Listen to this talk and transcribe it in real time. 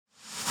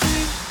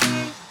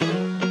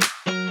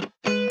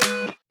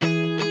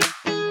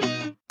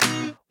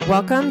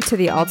Welcome to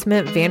the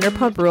Ultimate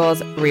Vanderpump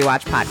Rules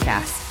Rewatch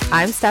Podcast.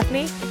 I'm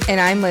Stephanie.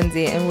 And I'm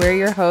Lindsay, and we're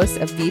your hosts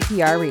of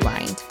VPR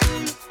Rewind.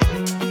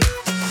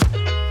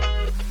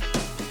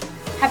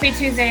 Happy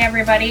Tuesday,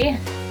 everybody.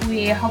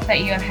 We hope that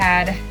you have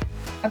had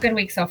a good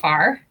week so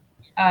far.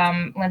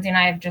 Lindsay and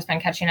I have just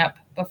been catching up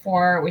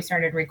before we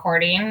started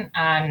recording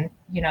on,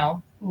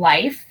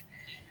 life.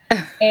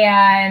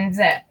 And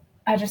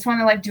I just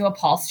want to do a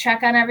pulse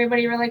check on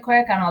everybody really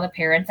quick, on all the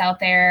parents out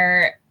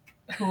there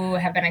who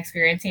have been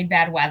experiencing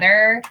bad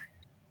weather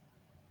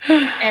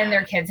and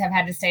their kids have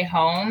had to stay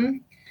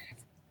home.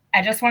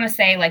 I just want to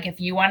say, if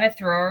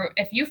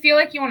you feel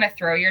like you want to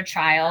throw your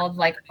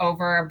child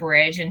over a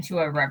bridge into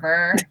a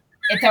river,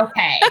 it's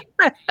okay.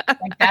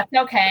 That's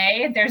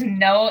okay. There's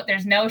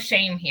no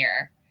shame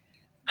here.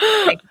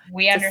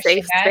 We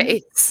understand.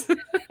 Safe space.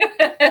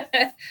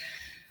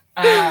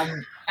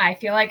 I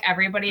feel like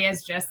everybody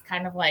is just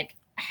kind of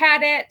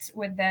had it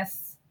with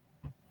this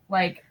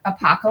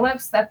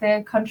apocalypse that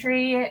the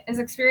country is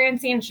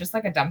experiencing. It's just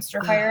like a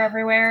dumpster fire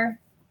everywhere.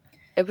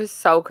 It was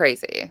so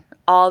crazy.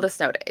 All the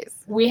snow days.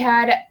 We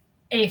had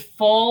a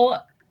full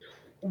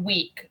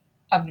week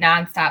of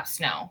nonstop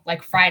snow,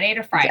 Friday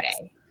to Friday.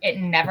 Yes. It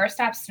never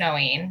stopped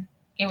snowing.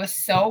 It was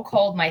so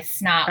cold. My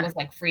snot was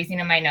freezing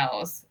in my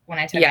nose when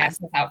I took Ashes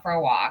out for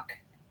a walk.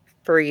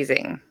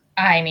 Freezing.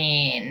 I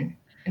mean,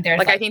 there's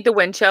I think the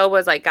wind chill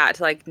was got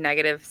to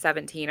negative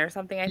 17 or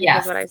something. I think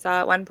is what I saw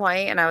at one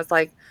point. And I was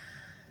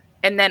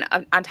and then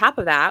on top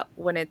of that,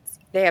 when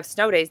they have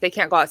snow days, they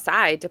can't go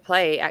outside to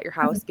play at your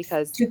house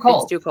because it's too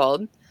cold. It's too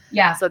cold.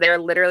 Yeah. So they're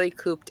literally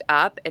cooped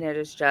up, and it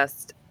is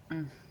just.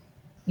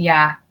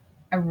 Yeah.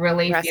 I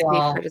really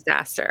feel for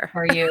disaster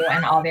for you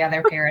and all the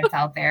other parents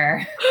out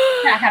there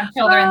that have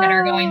children that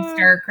are going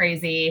stir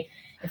crazy.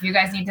 If you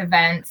guys need to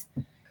vent,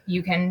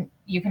 you can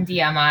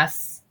DM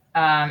us,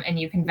 and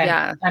you can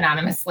vent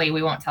anonymously.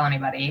 We won't tell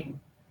anybody.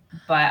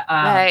 But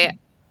I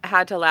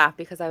had to laugh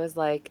because I was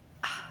like,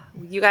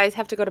 you guys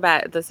have to go to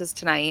bed. This is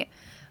tonight.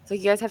 So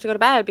you guys have to go to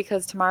bed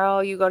because tomorrow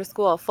you go to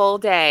school, full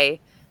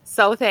day.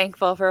 So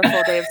thankful for a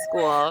full day of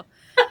school.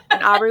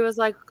 And Aubrey was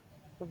like,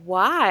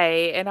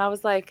 why? And I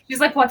was like, she's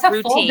like, what's a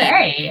routine? Full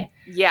day?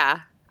 Yeah.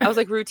 I was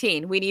like,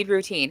 routine. We need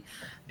routine.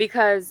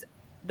 Because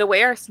the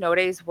way our snow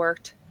days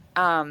worked,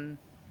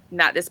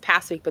 not this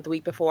past week, but the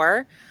week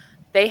before,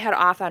 they had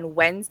off on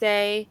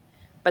Wednesday,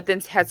 but then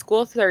had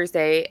school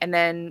Thursday and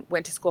then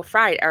went to school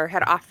Friday, or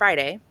had off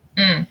Friday.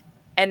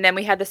 And then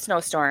we had the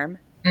snowstorm.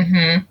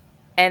 Mm-hmm.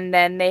 And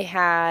then they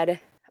had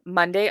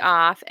Monday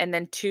off. And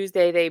then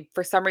Tuesday, they,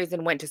 for some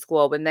reason, went to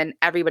school. But then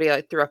everybody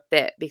threw a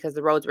fit because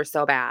the roads were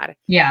so bad.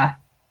 Yeah.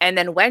 And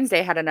then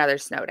Wednesday had another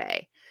snow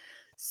day.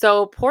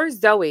 So poor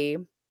Zoe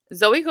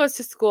goes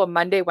to school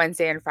Monday,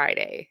 Wednesday, and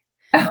Friday.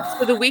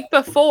 So the week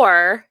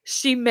before,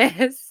 she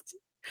missed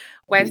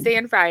Wednesday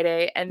and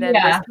Friday. And then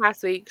this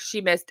past week,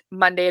 she missed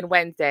Monday and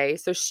Wednesday.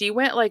 So she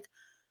went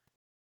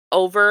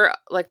over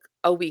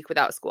a week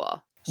without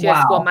school. She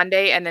had school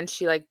Monday, and then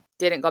she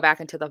didn't go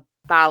back until the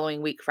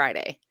following week,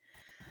 Friday.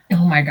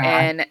 Oh my God.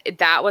 And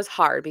that was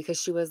hard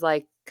because she was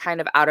kind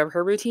of out of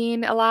her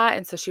routine a lot.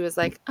 And so she was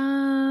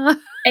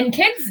And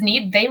kids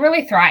they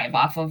really thrive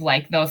off of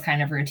those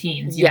kind of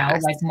routines, you know,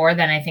 more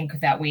than I think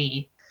that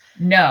we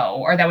know,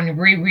 or that when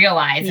we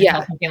realize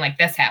until something like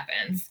this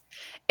happens.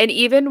 And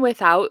even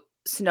without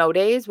snow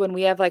days, when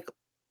we have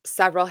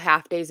several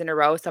half days in a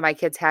row, so my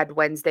kids had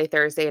Wednesday,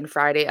 Thursday, and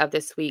Friday of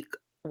this week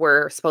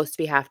were supposed to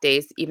be half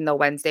days, even though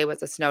Wednesday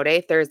was a snow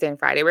day. Thursday and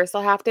Friday were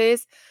still half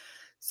days.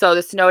 So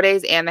the snow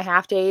days and the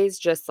half days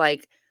just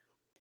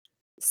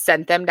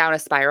sent them down a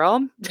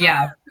spiral.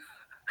 Yeah.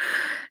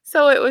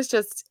 So it was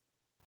just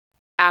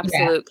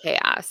absolute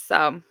chaos.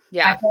 So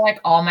yeah. I feel like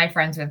all my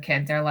friends with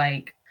kids are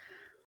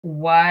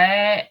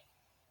what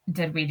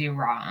did we do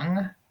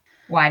wrong?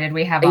 Why did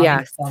we have all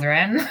these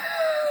children?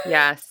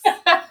 Yes.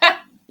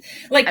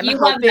 You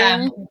love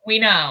them, we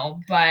know,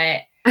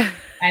 but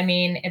I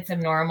mean, it's a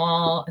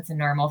normal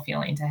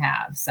feeling to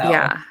have. So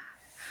yeah,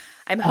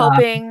 I'm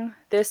hoping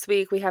this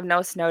week we have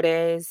no snow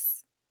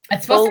days.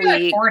 It's supposed to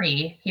be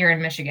 40 here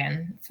in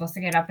Michigan. It's supposed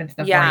to get up into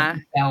the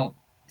 40s.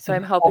 So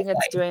I'm hoping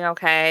it's doing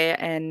okay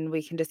and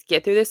we can just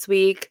get through this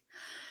week.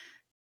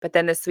 But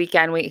then this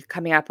weekend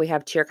coming up, we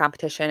have cheer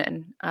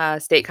competition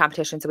and state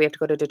competition. So we have to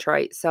go to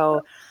Detroit.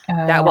 So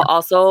that will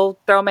also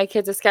throw my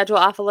kids' schedule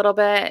off a little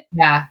bit.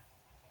 Yeah.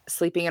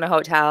 Sleeping in a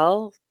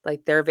hotel,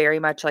 they're very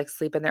much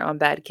sleep in their own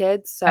bed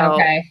kids. So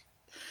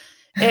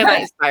it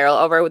might spiral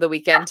over the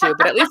weekend too,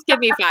 but at least give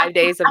me 5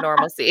 days of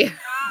normalcy.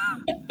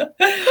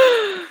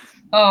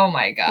 Oh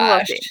my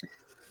gosh.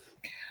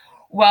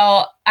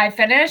 Well, I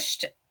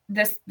finished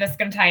this is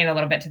going to tie in a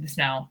little bit to the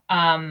snow.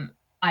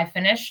 I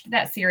finished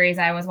that series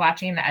I was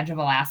watching, The Edge of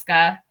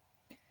Alaska.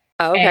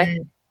 Oh, okay.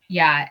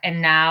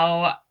 And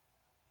now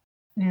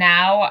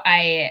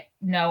I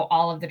know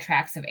all of the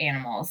tracks of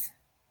animals.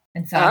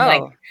 And so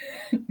I'm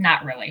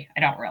not really. I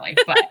don't really,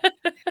 but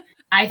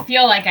I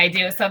feel like I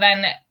do. So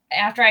then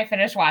after I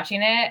finished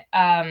watching it,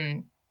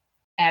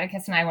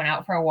 Atticus and I went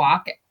out for a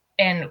walk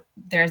and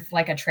there's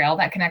like a trail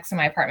that connects to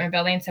my apartment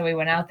building. So we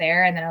went out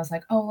there, and then I was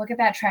like, oh, look at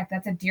that track.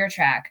 That's a deer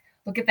track.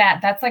 Look at that.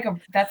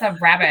 That's a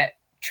rabbit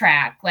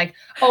track. Like,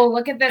 oh,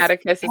 look at this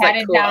Atticus is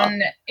padded cool. down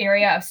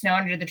area of snow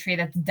under the tree.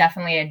 That's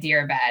definitely a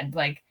deer bed.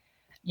 Like,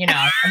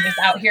 I'm just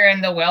out here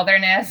in the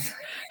wilderness.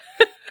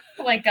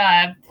 Like,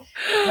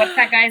 what's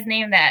that guy's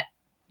name?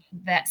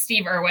 That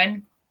Steve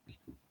Irwin.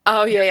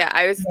 Oh yeah.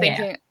 I was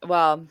thinking.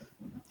 Well,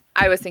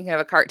 I was thinking of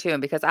a cartoon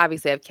because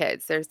obviously I have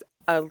kids. There's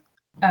a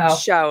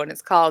show and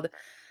it's called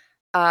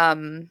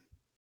Molly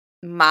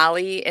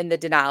in the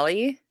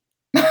Denali,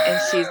 and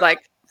she's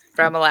like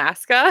from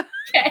Alaska.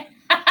 Okay.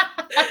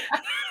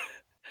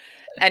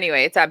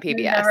 Anyway, it's on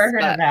PBS. I've never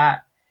heard of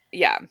that.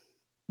 Yeah.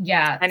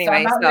 Yeah.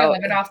 Anyway, so I'm out here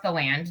living off the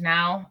land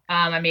now.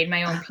 I made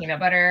my own peanut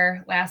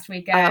butter last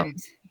weekend.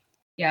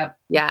 Yep.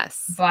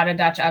 Yes. Bought a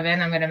Dutch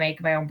oven. I'm going to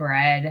make my own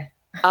bread.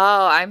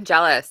 Oh, I'm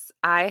jealous.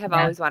 I have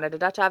always wanted a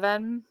Dutch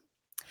oven.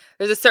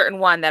 There's a certain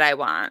one that I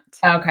want.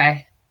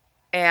 Okay.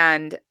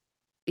 And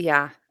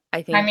yeah,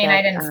 I think.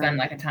 I didn't spend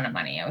like a ton of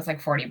money. It was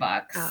like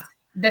 $40. Oh.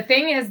 The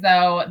thing is,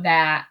 though,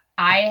 that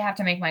I have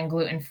to make mine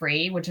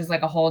gluten-free, which is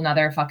like a whole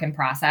nother fucking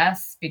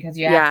process because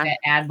you have to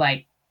add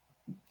like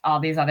all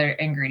these other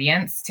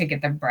ingredients to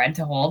get the bread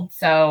to hold.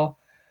 So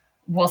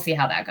we'll see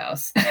how that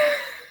goes.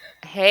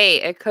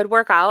 Hey, it could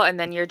work out, and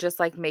then you're just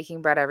like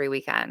making bread every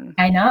weekend.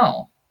 I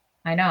know.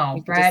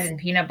 Bread and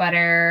peanut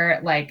butter.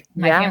 Like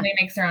my family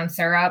makes their own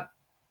syrup.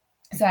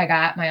 So I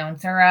got my own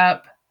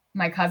syrup.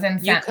 My cousin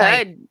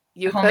sent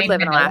you could live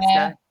in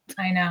Alaska.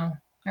 I know.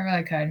 I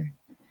really could.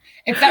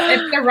 It's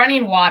the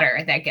running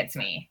water that gets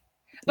me.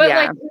 But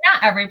like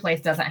not every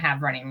place doesn't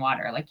have running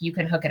water. Like you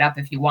can hook it up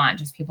if you want.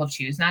 Just people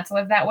choose not to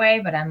live that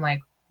way. But I'm like,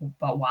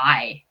 but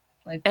why?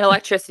 Like and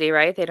electricity,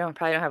 right? They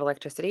probably don't have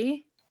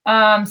electricity.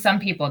 Some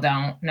people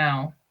don't.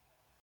 No.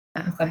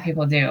 Okay. Some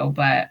people do,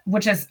 but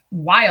which is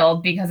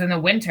wild because in the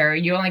winter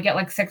you only get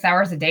like 6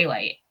 hours of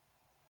daylight.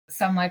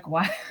 So I'm like,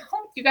 why?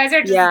 You guys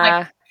are just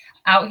like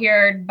out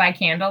here by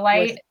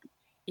candlelight.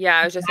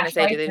 I was just gonna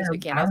say, do they just do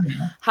candles?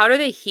 How do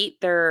they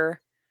heat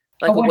their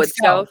like a wood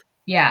stove?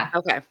 Yeah.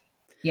 Okay.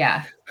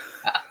 Yeah.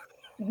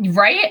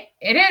 Right?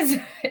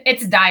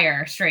 It's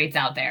dire straits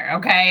out there.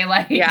 Okay.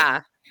 Like,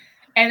 yeah.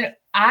 And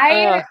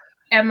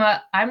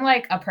I'm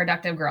like a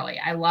productive girly.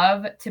 I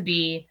love to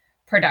be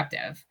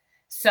productive.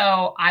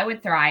 So I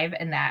would thrive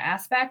in that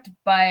aspect,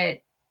 but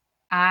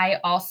I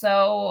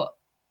also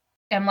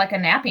am like a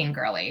napping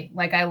girly.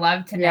 Like I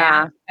love to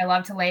nap. I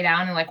love to lay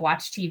down and like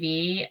watch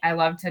TV. I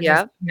love to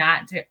just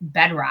not do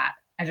bed rot.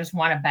 I just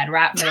want a bed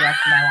rot for the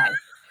rest of my life.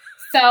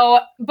 So,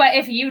 but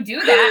if you do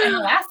that in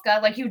Alaska,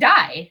 like you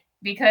die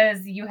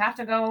because you have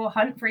to go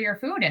hunt for your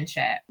food and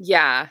shit.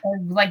 Yeah. Or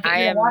like get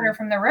your water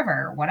from the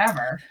river,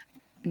 whatever.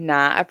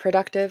 Not a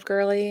productive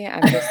girly.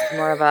 I'm just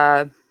more of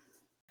a.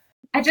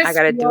 I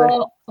gotta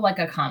feel like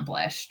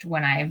accomplished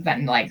when I've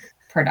been like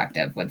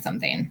productive with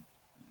something.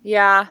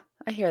 Yeah,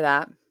 I hear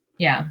that.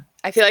 Yeah.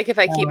 I feel like if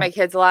I keep my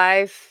kids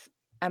alive,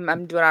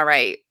 I'm doing all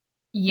right.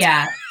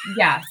 Yeah.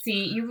 Yeah.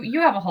 See, you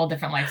have a whole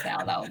different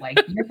lifestyle though. Like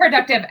you're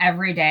productive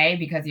every day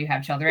because you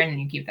have children and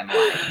you keep them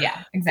alive.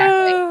 Yeah,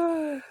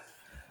 exactly.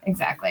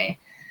 Exactly.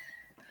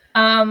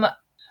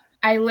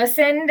 I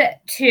listened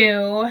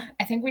to,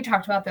 I think we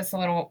talked about this a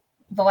little,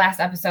 the last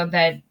episode,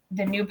 that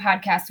the new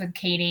podcast with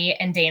Katie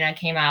and Dana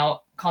came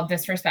out called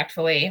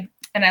Disrespectfully.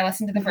 And I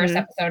listened to the first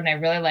episode and I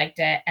really liked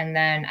it. And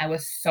then I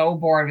was so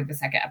bored with the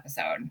second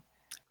episode.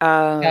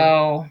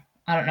 So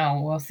I don't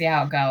know. We'll see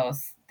how it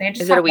goes. They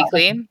just Is it a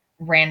weekly? About, like,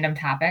 random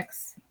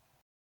topics.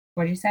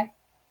 What did you say?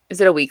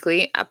 Is it a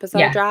weekly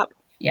episode drop?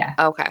 Yeah.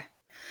 Okay.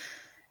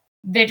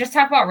 They just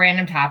talk about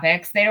random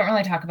topics. They don't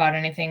really talk about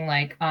anything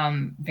like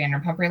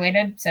Vanderpump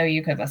related. So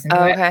you could listen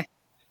to it. Okay.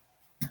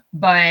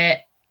 But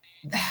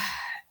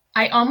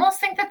I almost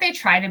think that they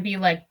try to be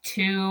like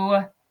too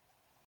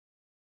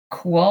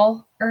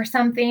cool or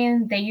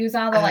something. They use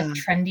all the like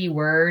trendy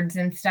words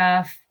and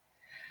stuff.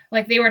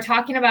 Like they were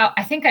talking about,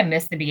 I think I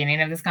missed the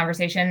beginning of this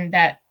conversation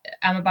that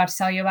I'm about to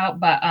tell you about,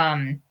 but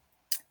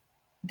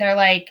they're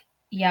like,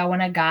 yeah,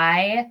 when a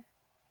guy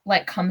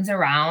like comes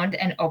around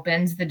and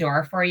opens the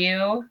door for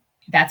you,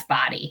 that's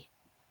body.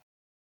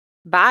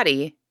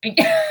 Body?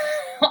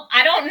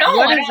 I don't know.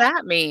 What does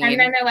that mean? And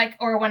then they're like,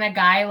 or when a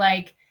guy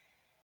like,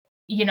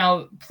 you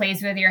know,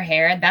 plays with your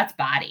hair, that's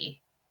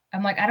body.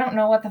 I'm like, I don't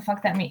know what the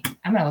fuck that means.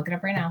 I'm going to look it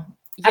up right now.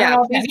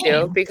 Yeah, please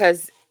do,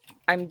 because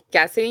I'm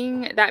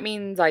guessing that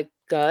means like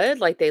good,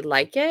 like they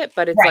like it,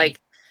 but it's like,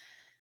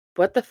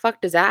 what the fuck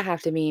does that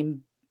have to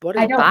mean? What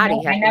does body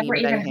have to mean? I never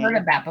even heard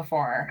of that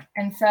before.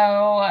 And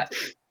so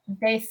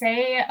they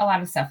say a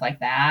lot of stuff like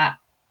that.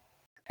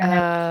 And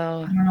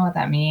I don't know what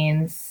that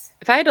means.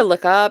 If I had to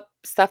look up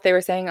stuff they were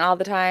saying all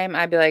the time,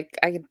 I'd be like,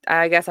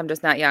 I guess I'm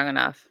just not young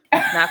enough,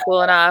 not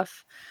cool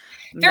enough.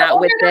 They're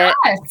older than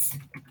us.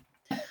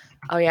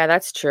 Oh yeah,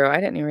 that's true. I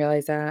didn't even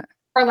realize that.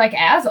 Or like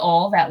as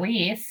old, at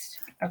least.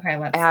 Okay,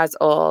 as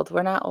old.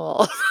 We're not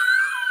old.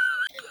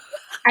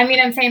 I mean,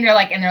 I'm saying they're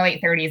like in their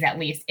late 30s at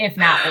least, if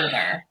not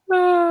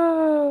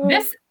older.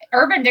 This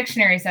Urban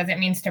Dictionary says it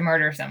means to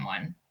murder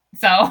someone.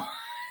 So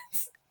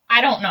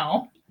I don't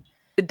know.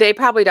 They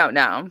probably don't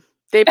know.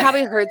 They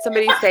probably heard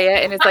somebody say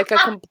it and it's like a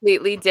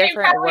completely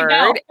different word.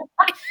 Don't.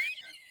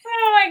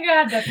 Oh my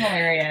God, that's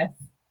hilarious.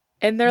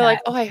 And they're like,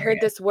 oh, I heard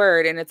this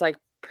word. And it's like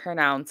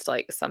pronounced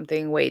like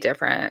something way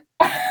different,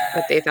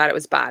 but they thought it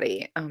was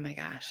body. Oh my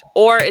gosh.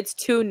 Or it's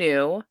too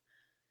new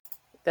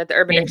that the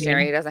Urban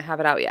Dictionary doesn't have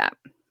it out yet.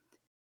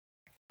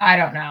 I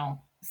don't know.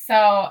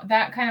 So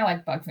that kind of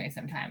like bugs me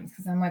sometimes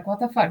because I'm like, what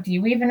the fuck? Do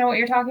you even know what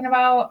you're talking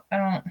about? I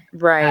don't.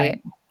 Right.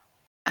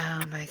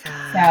 Oh my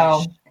gosh.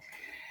 So,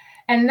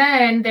 and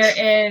then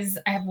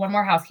I have one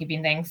more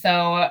housekeeping thing.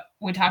 So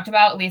we talked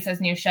about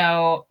Lisa's new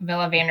show,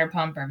 Villa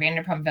Vanderpump or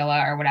Vanderpump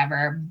Villa or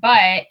whatever,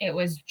 but it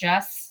was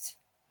just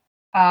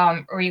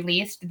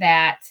released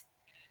that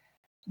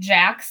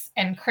Jax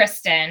and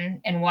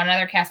Kristen and one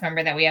other cast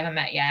member that we haven't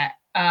met yet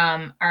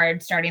are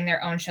starting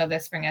their own show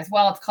this spring as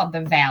well. It's called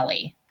The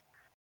Valley.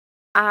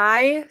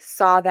 I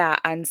saw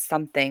that on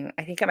something.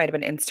 I think it might have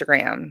been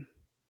Instagram.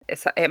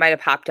 It might have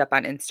popped up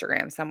on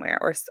Instagram somewhere,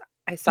 or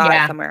I saw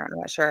it somewhere. I'm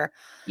not sure.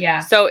 Yeah.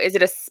 So is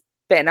it a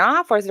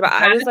spinoff or is it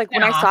about? I was like,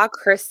 when I saw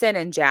Kristen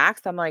and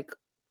Jax, I'm like,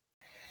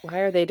 why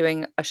are they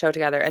doing a show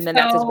together? And then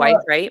that's his wife,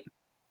 right?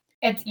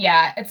 It's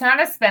not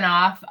a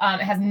spinoff.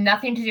 It has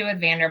nothing to do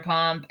with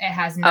Vanderpump. It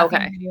has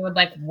nothing to do with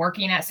like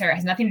working at SUR. It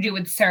has nothing to do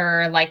with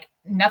SUR. Like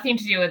nothing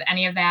to do with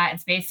any of that.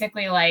 It's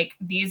basically like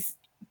these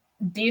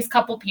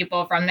couple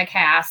people from the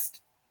cast.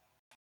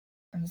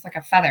 It was like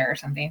a feather or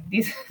something.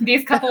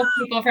 These couple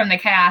people from the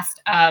cast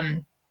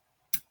of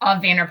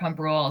Vanderpump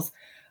Rules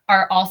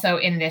are also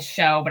in this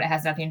show, but it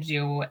has nothing to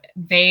do.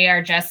 They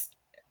are just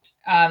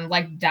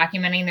like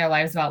documenting their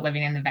lives about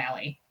living in the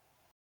valley,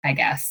 I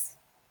guess.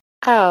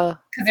 Oh,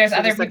 because there's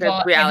other people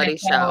like a reality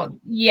show.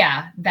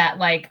 Yeah, that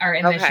like are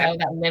in the show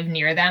that live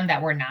near them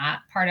that were not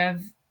part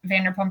of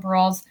Vanderpump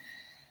Rules.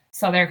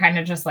 So they're kind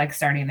of just like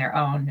starting their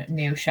own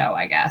new show,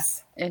 I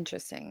guess.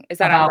 Interesting. Is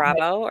that on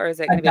Bravo or is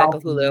it going to be like a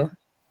Hulu?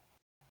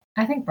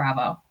 I think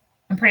Bravo.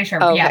 I'm pretty sure.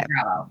 Yeah,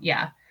 Bravo.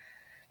 Yeah.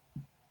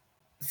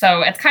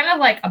 So it's kind of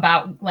like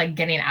about like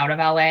getting out of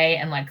LA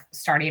and like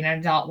starting an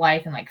adult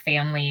life and like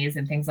families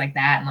and things like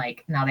that. And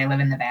like now they live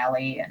in the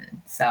valley.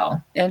 And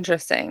so.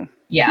 Interesting.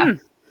 Yeah.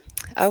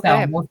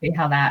 Okay. So we'll see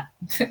how that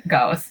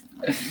goes.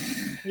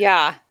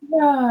 Yeah.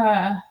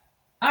 All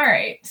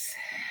right.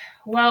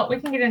 Well, we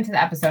can get into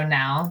the episode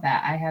now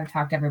that I have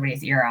talked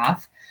everybody's ear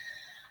off.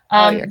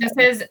 This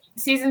is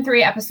season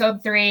 3,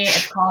 episode 3.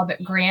 It's called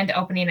Grand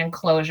Opening and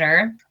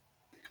Closure.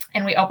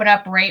 And we open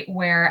up right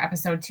where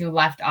episode 2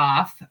 left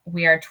off.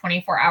 We are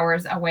 24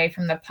 hours away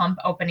from the pump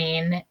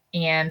opening,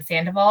 and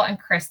Sandoval and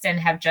Kristen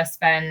have just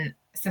been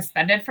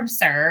suspended from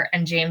SUR,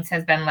 and James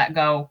has been let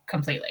go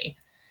completely.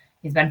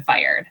 He's been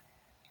fired.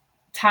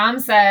 Tom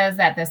says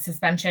that the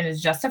suspension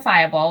is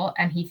justifiable,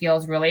 and he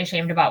feels really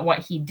ashamed about what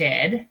he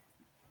did,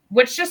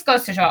 which just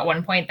goes to show at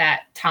one point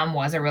that Tom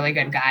was a really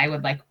good guy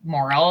with like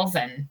morals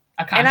and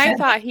a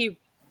conscience. And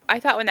I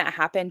thought when that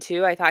happened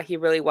too, I thought he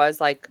really was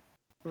like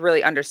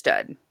really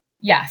understood.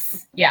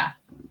 Yes. Yeah.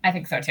 I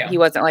think so too. He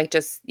wasn't like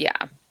just,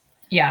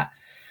 Yeah.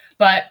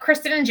 But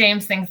Kristen and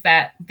James think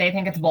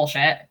it's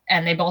bullshit.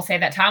 And they both say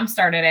that Tom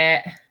started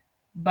it.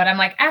 But I'm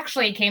like,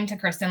 actually he came to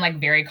Kristen like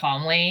very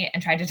calmly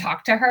and tried to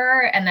talk to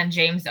her. And then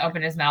James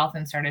opened his mouth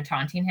and started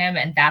taunting him.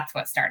 And that's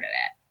what started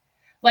it.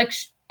 Like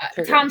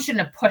Tom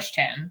shouldn't have pushed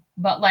him,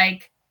 but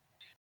like,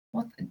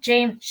 what,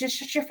 James, just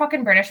shut your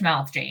fucking British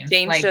mouth, James.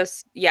 James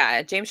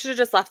should have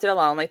just left it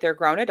alone. Like they're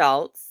grown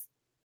adults.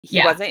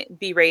 He wasn't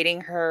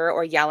berating her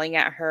or yelling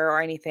at her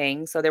or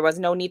anything. So there was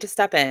no need to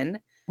step in.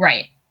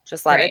 Right.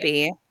 Just let it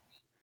be.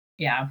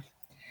 Yeah.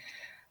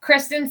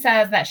 Kristen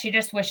says that she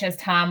just wishes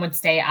Tom would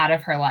stay out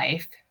of her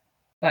life,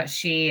 but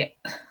she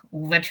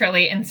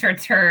literally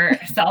inserts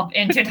herself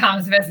into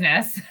Tom's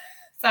business.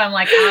 So I'm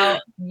like, oh,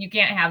 you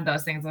can't have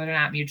those things. Those are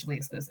not mutually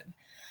exclusive.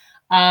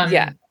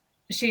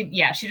 She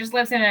just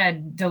lives in a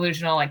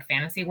delusional like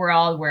fantasy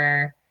world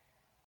where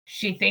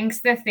she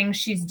thinks the things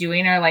she's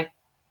doing are like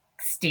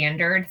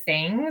standard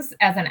things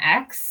as an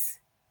ex.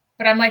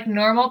 But I'm like,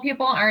 normal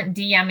people aren't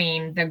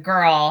DMing the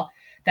girl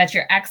that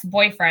your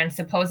ex-boyfriend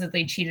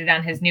supposedly cheated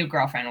on his new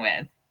girlfriend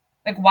with.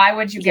 Like, why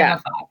would you give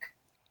a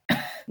fuck?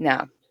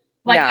 No.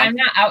 Like, no. I'm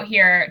not out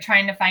here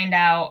trying to find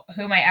out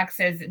who my ex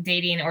is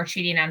dating or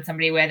cheating on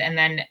somebody with and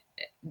then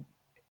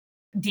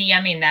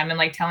DMing them and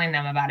like telling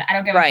them about it. I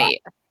don't give a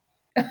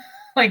fuck.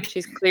 Like,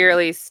 she's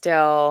clearly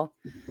still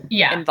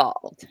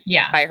involved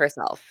by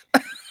herself.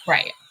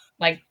 Right.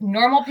 Like,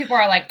 normal people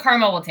are like,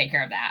 karma will take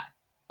care of that.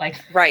 Like,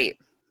 right.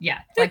 Yeah.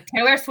 Like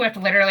Taylor Swift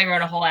literally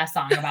wrote a whole ass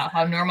song about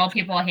how normal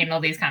people handle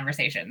these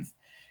conversations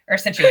or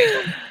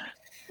situations.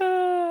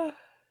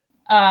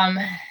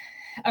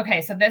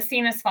 Okay, so this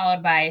scene is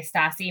followed by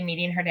Stassi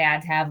meeting her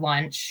dad to have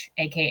lunch,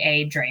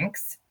 aka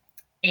drinks.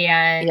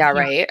 And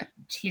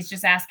he's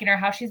just asking her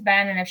how she's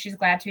been and if she's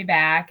glad to be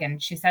back.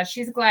 And she says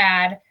she's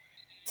glad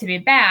to be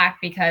back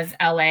because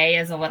LA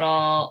is a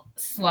little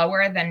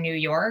slower than New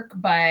York,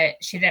 but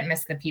she didn't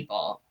miss the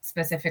people,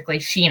 specifically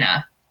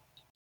Scheana.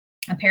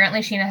 Apparently,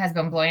 Scheana has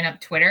been blowing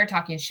up Twitter,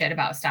 talking shit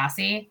about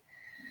Stassi.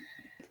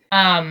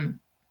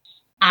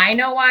 I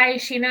know why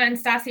Scheana and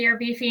Stassi are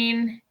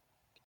beefing,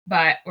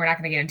 but we're not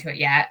going to get into it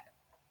yet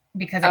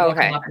because it will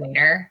come up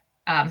later.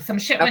 Some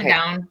shit went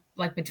down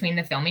like between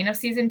the filming of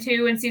season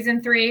 2 and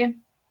season 3, and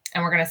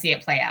we're going to see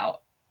it play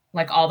out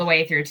like all the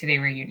way through to the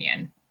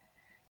reunion.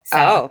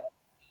 So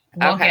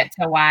we'll get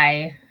to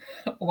why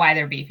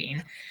they're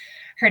beefing.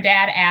 Her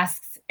dad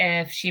asks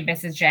if she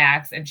misses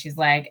Jax, and she's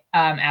like,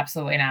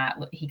 absolutely not.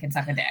 He can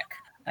suck a dick.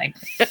 Like,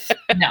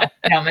 no,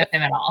 I don't miss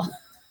him at all.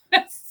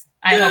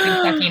 I hope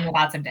he's sucking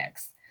lots of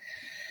dicks.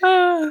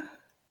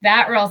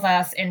 That rolls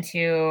us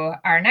into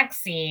our next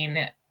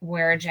scene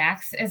where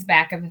Jax is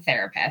back at the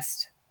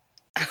therapist.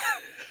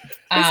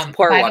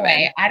 Poor by woman. the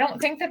way, I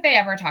don't think that they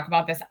ever talk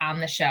about this on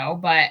the show,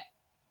 but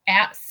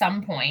at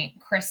some point,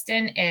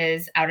 Kristen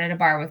is out at a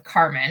bar with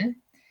Carmen,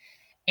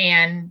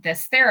 and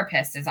this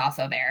therapist is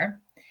also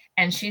there,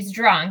 and she's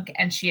drunk,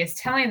 and she is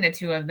telling the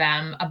two of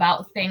them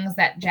about things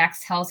that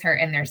Jax tells her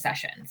in their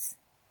sessions.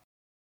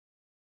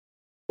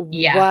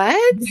 Yeah.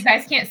 What? You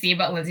guys can't see,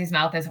 but Lindsay's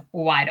mouth is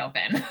wide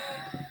open.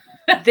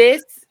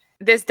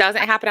 This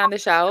doesn't happen on the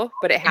show,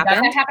 but it happened. It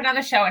doesn't happen on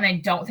the show, and I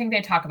don't think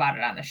they talk about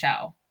it on the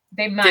show.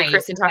 They might. Did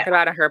Kristen talk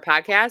about it on her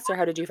podcast, or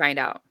how did you find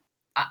out?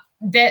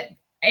 That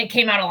it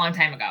came out a long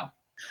time ago.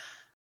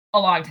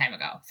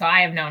 So I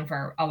have known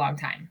for a long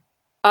time.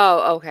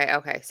 Oh,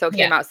 okay. So it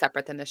came out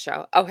separate than the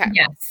show. Okay.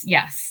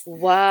 Yes.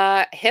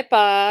 What?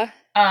 HIPAA.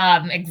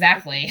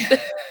 Exactly.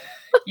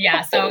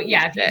 Yeah. So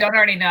yeah, if you don't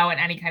already know, in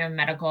any kind of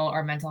medical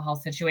or mental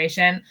health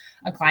situation,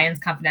 a client's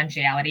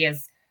confidentiality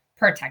is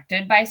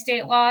protected by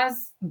state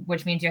laws,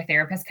 which means your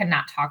therapist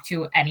cannot talk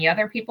to any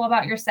other people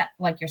about your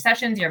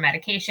sessions, your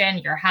medication,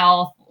 your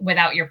health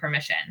without your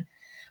permission.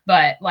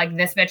 But like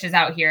this bitch is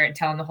out here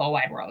telling the whole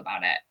wide world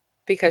about it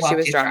because she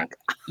was drunk.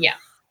 Yeah.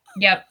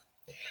 Yep.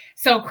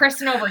 So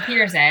Kristen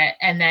overhears it,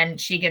 and then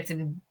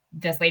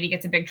this lady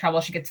gets in big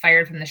trouble. She gets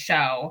fired from the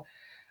show.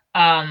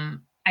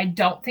 I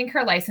don't think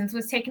her license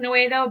was taken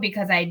away though,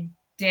 because I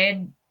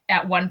did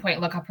at one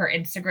point look up her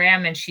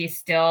Instagram, and she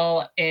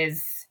still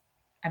is,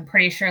 I'm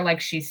pretty sure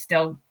like she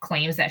still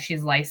claims that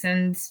she's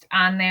licensed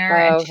on there.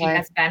 And she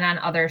has been on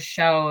other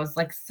shows,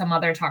 like some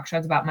other talk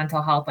shows about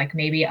mental health, like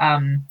maybe,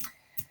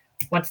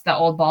 what's the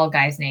old bald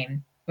guy's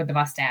name with the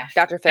mustache?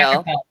 Dr.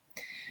 Phil.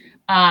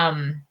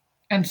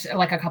 And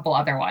like a couple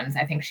other ones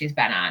I think she's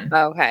been on.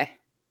 Okay.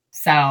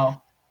 So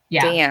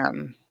yeah.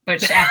 Damn.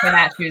 But after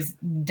that, she was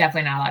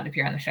definitely not allowed to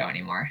appear on the show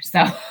anymore.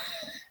 So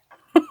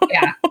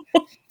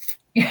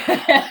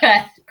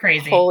yeah.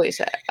 Crazy. Holy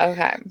shit.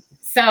 Okay.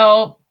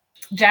 So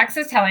Jax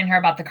is telling her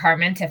about the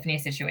Carmen Tiffany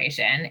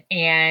situation,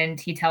 and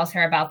he tells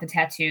her about the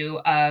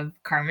tattoo of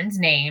Carmen's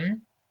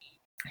name.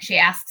 She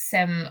asks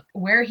him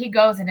where he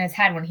goes in his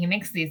head when he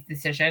makes these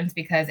decisions,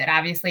 because it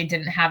obviously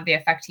didn't have the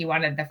effect he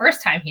wanted the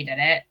first time he did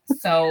it.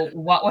 So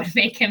what would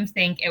make him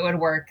think it would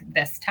work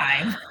this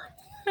time?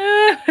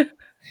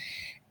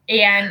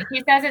 And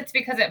he says it's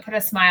because it put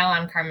a smile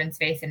on Carmen's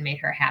face and made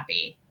her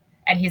happy.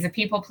 And he's a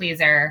people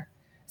pleaser,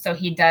 so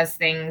he does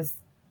things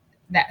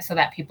so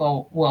that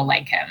people will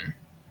like him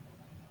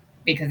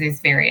because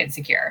he's very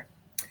insecure.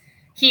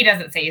 He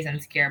doesn't say he's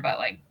insecure, but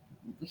like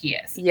he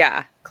is.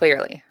 Yeah,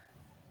 clearly.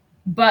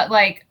 But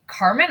like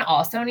Carmen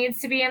also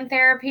needs to be in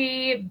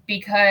therapy,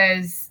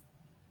 because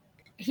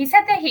he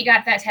said that he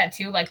got that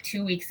tattoo like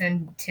 2 weeks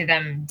into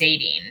them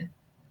dating.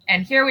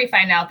 And here we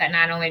find out that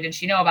not only did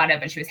she know about it,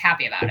 but she was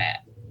happy about it.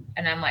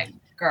 And I'm like,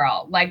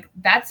 girl, like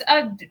that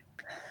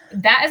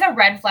is a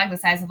red flag the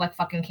size of like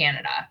fucking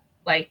Canada.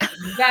 Like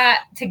you got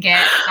to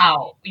get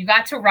out. You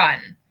got to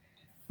run.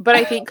 But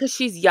I think because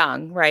she's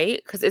young,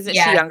 right? Because isn't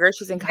she younger?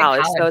 She's in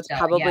college. So it's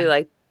probably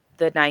like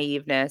the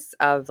naiveness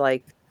of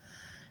like,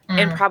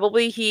 and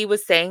probably he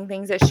was saying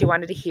things that she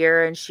wanted to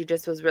hear, and she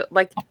just was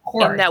like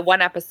in that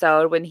one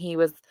episode when she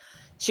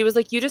was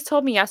like, you just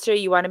told me yesterday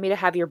you wanted me to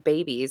have your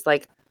babies.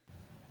 Like,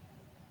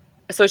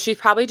 so she's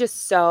probably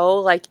just so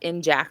like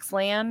in Jax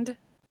land.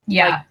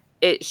 Yeah.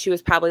 Like, she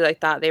was probably like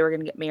thought they were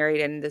going to get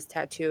married and this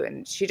tattoo,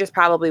 and she just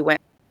probably went.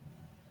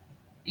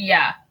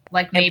 Yeah.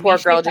 Like maybe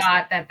she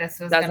thought that this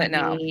was going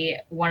to be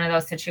one of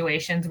those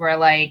situations where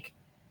like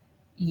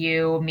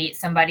you meet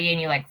somebody and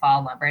you like fall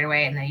in love right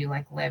away, and then you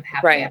like live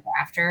happily ever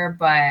after.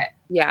 But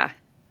yeah,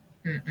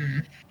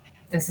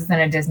 this isn't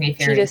a Disney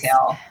fairy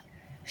tale.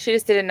 She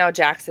just didn't know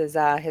Jax's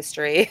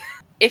history.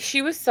 If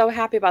she was so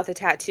happy about the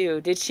tattoo,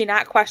 did she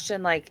not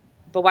question like,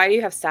 but why do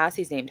you have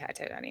Stassi's name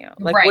tattooed on you?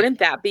 Like, wouldn't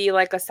that be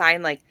like a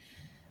sign like,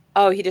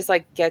 oh, he just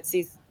like gets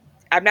these,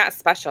 I'm not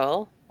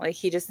special. Like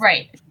he just.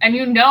 Right. And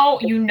you know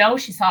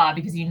she saw,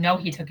 because you know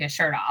he took his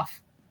shirt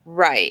off.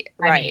 Right.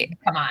 I mean,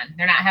 come on.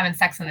 They're not having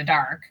sex in the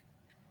dark.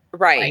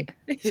 Right.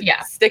 Like,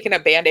 yeah. Sticking a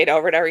Band-Aid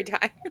over it every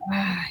time.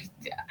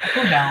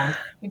 Who knows?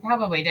 He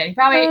probably did.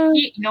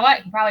 You know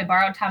what? He probably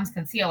borrowed Tom's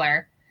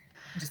concealer.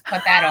 Just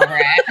put that over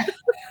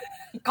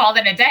it. Called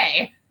it a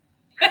day.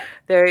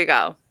 There you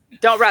go.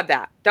 Don't rub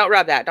that. Don't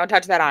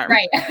touch that arm.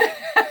 Right.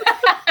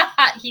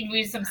 He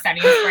used some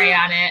setting spray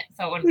on it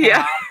so it wouldn't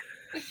come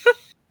off.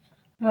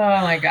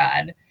 Oh my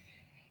God.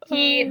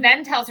 He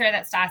then tells her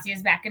that Stassi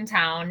is back in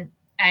town,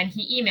 and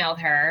he emailed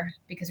her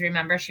because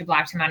remember she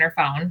blocked him on her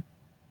phone.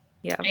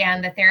 Yeah.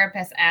 And the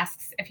therapist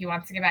asks if he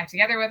wants to get back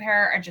together with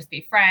her or just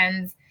be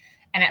friends.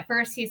 And at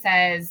first he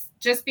says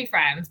just be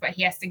friends, but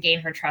he has to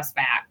gain her trust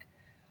back,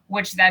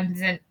 which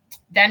then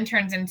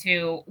turns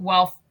into,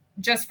 well,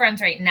 just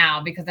friends right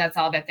now because that's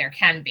all that there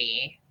can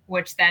be,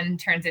 which then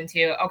turns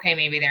into, okay,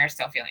 maybe there are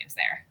still feelings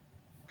there.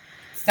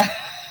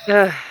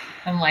 So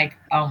I'm like,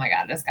 oh my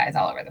God, this guy's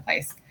all over the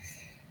place.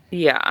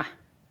 Yeah.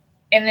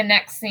 In the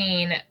next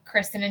scene,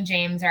 Kristen and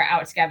James are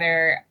out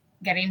together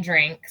getting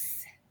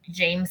drinks.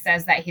 James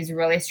says that he's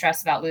really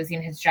stressed about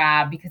losing his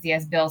job because he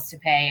has bills to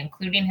pay,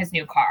 including his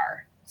new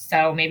car.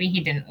 So maybe he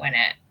didn't win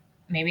it.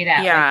 Maybe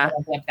that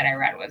little blip that I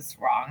read was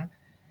wrong.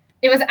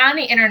 It was on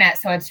the internet,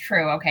 so it's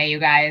true. Okay, you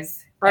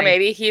guys. Or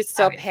maybe he's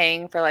still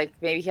paying for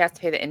maybe he has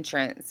to pay the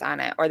insurance on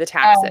it or the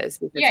taxes.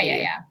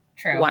 Yeah.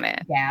 True. Won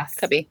it. Gas.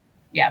 Could be.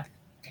 Yeah.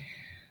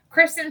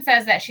 Kristen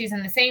says that she's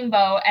in the same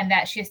boat and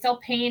that she's still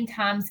paying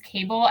Tom's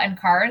cable and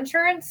car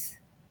insurance.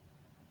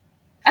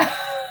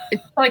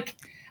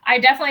 I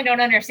definitely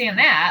don't understand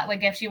that.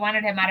 If she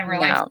wanted him out of her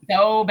life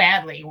so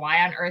badly,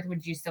 why on earth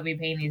would you still be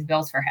paying these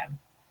bills for him?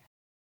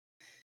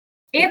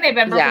 And they've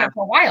been broken up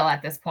for a while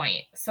at this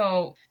point.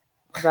 So.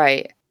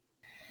 Right.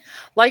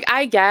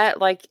 I get,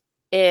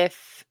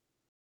 if,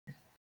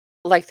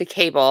 the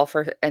cable,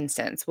 for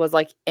instance, was,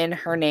 in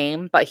her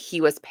name, but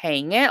he was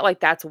paying it,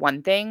 that's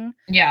one thing.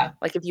 Yeah.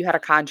 If you had a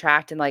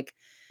contract and,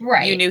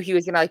 right. you knew he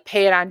was going to,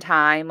 pay it on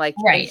time, right.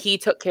 and he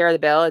took care of the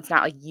bill. It's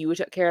not like you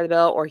took care of the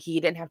bill or he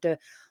didn't have to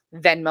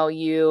Venmo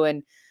you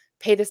and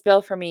pay this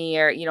bill for me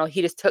or,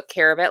 he just took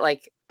care of it,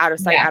 out of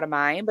sight, out of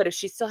mind. But if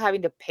she's still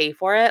having to pay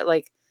for it,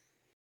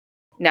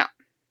 no.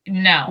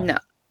 No.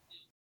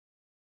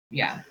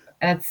 Yeah,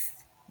 that's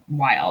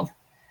wild.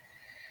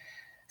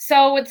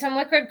 So with some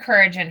liquid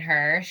courage in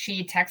her,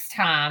 she texts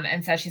Tom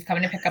and says she's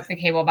coming to pick up the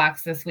cable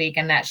box this week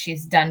and that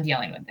she's done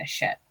dealing with this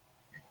shit.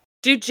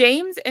 Do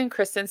James and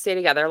Kristen stay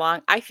together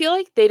long? I feel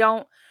like they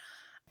don't.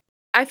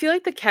 I feel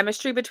like the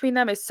chemistry between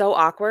them is so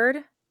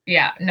awkward.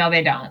 Yeah, no,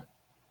 they don't.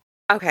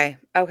 Okay,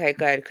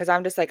 good. Because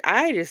I'm just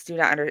I just do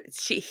not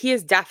he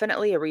is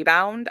definitely a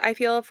rebound, I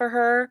feel, for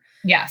her.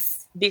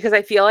 Yes. Because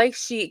I feel like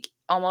she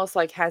almost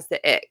has the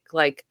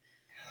ick.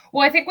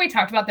 Well, I think we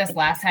talked about this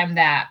last time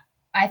that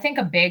I think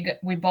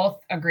we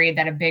both agreed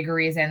that a big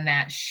reason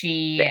that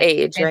she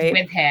is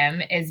with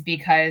him is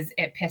because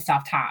it pissed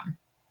off Tom.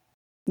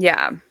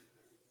 Yeah.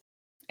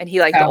 And he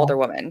liked the older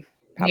woman,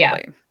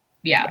 probably.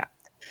 Yeah.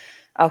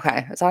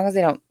 Okay. As long as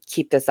they don't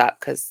keep this up,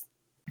 because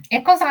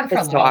it goes on for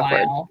a little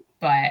while,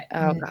 but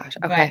oh gosh.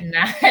 Okay.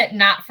 But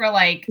not for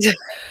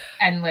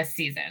endless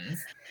seasons.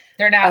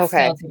 They're not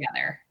still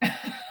together.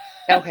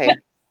 Okay.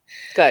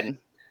 Good.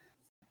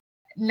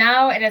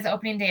 Now it is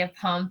opening day of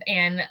Pump,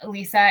 and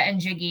Lisa and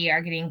Jiggy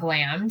are getting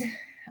glammed.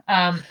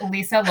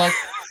 Lisa looks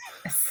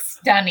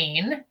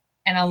stunning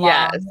in a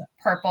long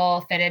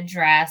purple fitted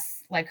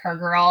dress. Her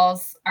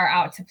girls are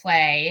out to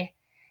play.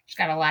 She's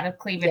got a lot of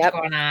cleavage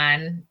going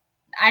on.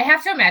 I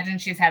have to imagine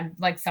she's had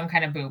some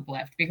kind of boob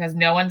lift because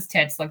no one's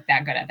tits look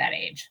that good at that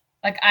age.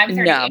 I'm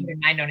 38 and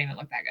mine don't even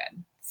look that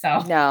good. So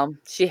no,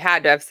 she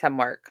had to have some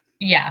work.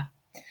 Yeah.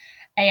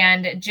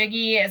 And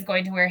Jiggy is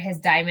going to wear his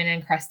diamond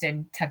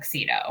encrusted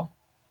tuxedo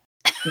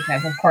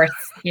because of course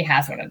he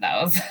has one of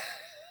those.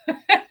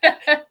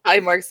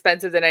 Probably more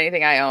expensive than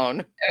anything I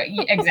own.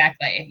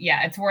 Exactly.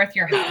 Yeah. It's worth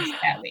your house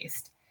at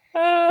least.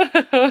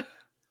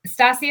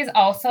 Stassi is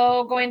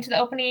also going to the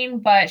opening,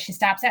 but she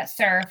stops at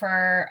Sir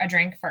for a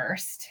drink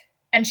first.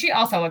 And she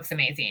also looks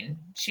amazing.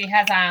 She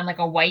has on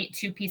a white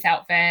 2-piece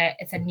outfit.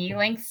 It's a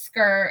knee-length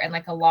skirt and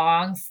a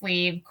long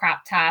sleeve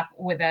crop top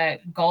with a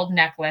gold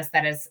necklace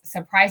that is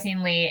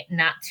surprisingly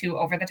not too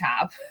over the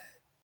top.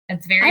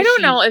 It's very I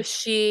don't know if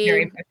she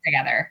very put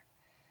together.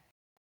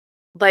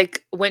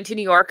 Went to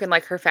New York and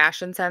her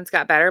fashion sense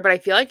got better, but I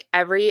feel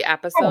every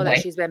episode that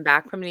she's been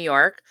back from New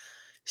York,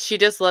 she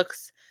just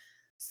looks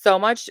so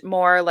much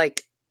more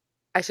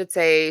I should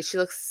say she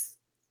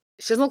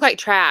doesn't look like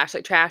trash,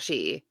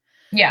 trashy.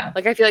 Yeah.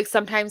 I feel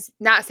sometimes,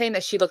 not saying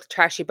that she looked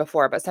trashy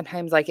before, but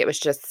sometimes it was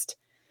just,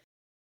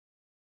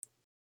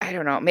 I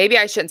don't know. Maybe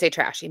I shouldn't say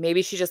trashy.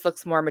 Maybe she just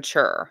looks more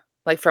mature,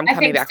 from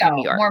coming back from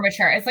New York. More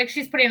mature. It's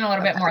she's putting a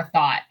little bit more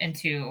thought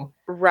into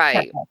her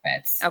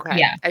outfits. Okay.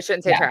 Yeah. I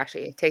shouldn't say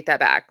trashy. Take that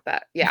back.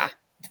 But yeah.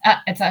 I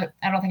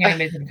don't think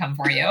anybody's going to come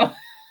for you.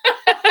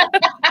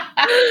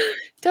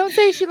 Don't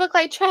say she looked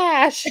like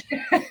trash.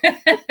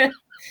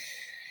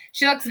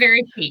 She looks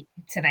very peak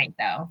tonight,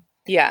 though.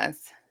 Yes.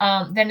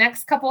 The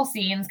next couple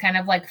scenes kind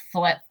of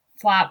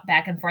flip-flop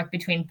back and forth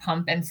between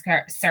Pump and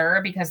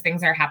Sir because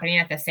things are happening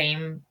at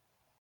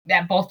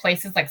both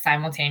places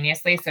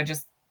simultaneously. So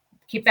just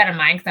keep that in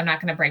mind because I'm not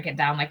going to break it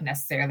down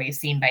necessarily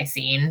scene by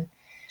scene.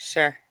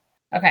 Sure.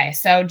 Okay,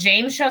 so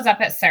James shows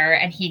up at Sir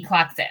and he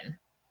clocks in,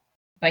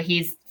 but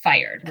he's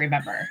fired,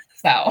 remember?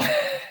 So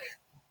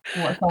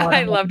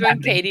I loved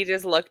when Katie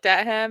just looked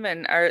at him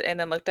and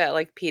then looked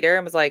at Peter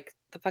and was like,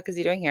 "The fuck is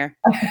he doing here?"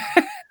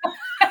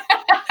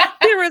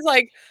 Peter was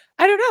like,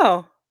 "I don't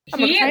know."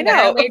 He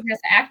literally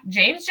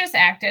James just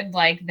acted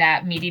like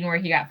that meeting where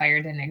he got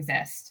fired didn't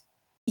exist.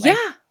 Like,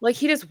 yeah. Like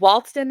he just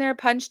waltzed in there,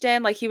 punched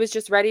in, like he was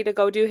just ready to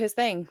go do his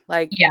thing.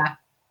 Like, yeah.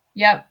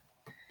 Yep.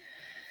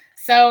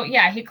 So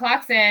yeah, he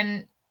clocks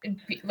in.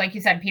 Like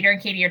you said, Peter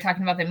and Katie are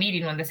talking about the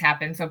meeting when this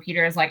happened. So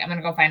Peter is like, I'm going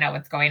to go find out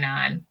what's going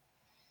on.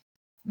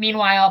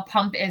 Meanwhile,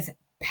 Pump is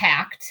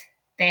packed.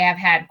 They have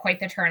had quite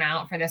the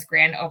turnout for this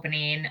grand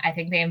opening. I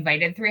think they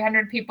invited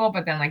 300 people,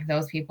 but then like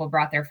those people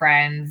brought their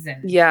friends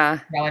and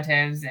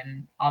relatives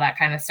and all that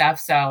kind of stuff.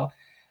 So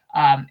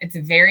it's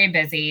very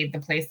busy. The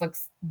place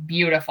looks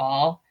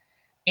beautiful.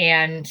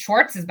 And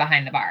Schwartz is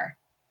behind the bar.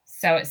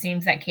 So it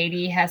seems that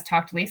Katie has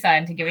talked Lisa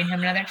into giving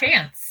him another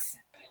chance.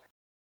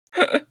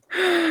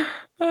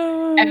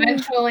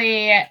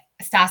 Eventually,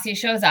 Stassi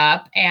shows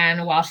up,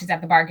 and while she's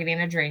at the bar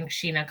getting a drink,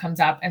 Scheana comes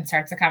up and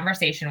starts a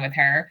conversation with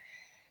her.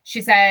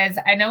 She says,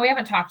 I know we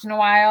haven't talked in a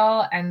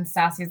while. And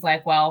Stassi's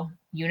like, well,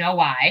 you know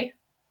why,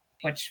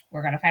 which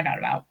we're going to find out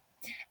about.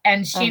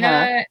 And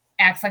Scheana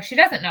acts like she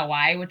doesn't know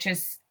why, which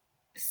is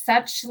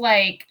such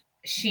like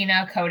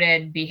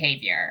Scheana-coded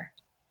behavior.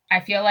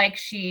 I feel like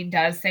she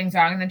does things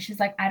wrong, and then she's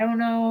like, I don't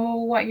know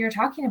what you're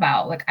talking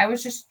about. Like, I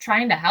was just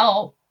trying to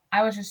help.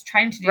 I was just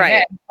trying to do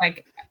this.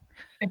 Like,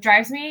 it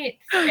drives me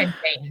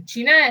insane.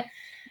 Scheana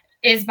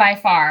is by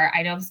far,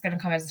 I know this is going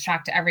to come as a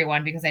shock to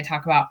everyone because I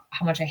talk about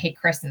how much I hate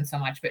Kristen so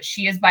much, but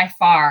she is by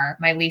far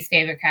my least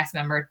favorite cast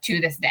member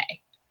to this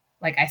day.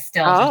 Like, I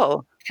still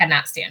just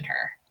cannot stand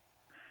her.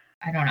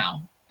 I don't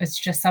know. It's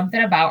just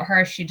something about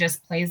her. She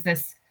just plays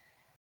this,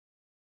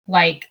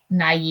 like,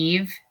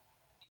 naive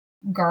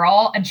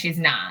girl, and she's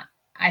not.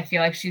 I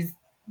feel like she's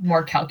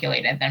more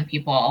calculated than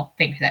people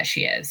think that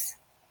she is.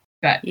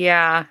 But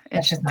yeah,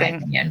 that's just my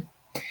opinion.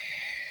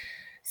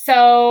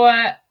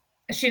 So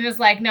Scheana's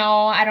like,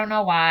 no, I don't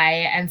know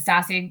why. And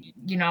Stassi,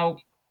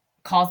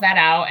 calls that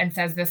out and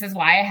says, this is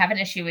why I have an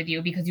issue with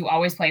you, because you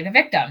always play the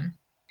victim.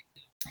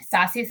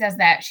 Stassi says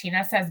that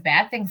Scheana says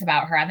bad things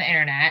about her on the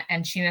internet.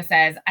 And Scheana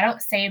says, I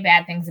don't say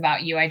bad things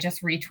about you. I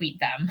just retweet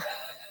them.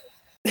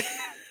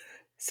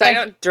 So I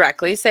don't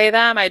directly say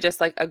them. I just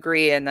like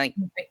agree and like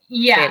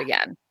say it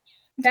again.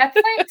 That's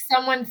like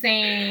someone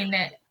saying,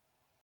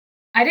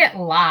 I didn't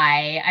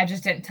lie. I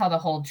just didn't tell the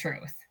whole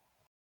truth.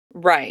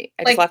 Right.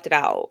 I just left it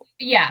out.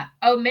 Yeah.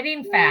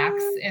 Omitting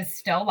facts is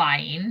still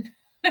lying.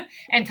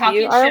 And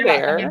talking shit about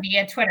someone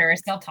via Twitter is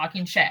still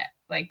talking shit.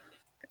 Like,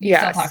 you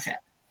still talk shit.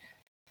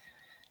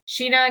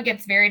 Scheana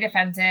gets very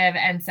defensive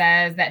and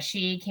says that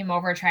she came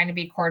over trying to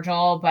be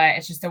cordial, but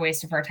it's just a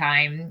waste of her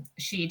time.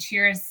 She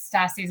cheers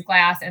Stassi's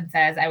glass and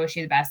says, I wish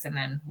you the best, and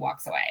then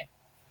walks away.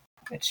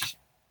 Which,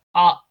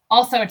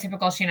 also a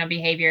typical Scheana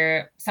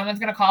behavior. Someone's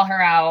going to call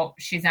her out.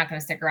 She's not going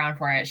to stick around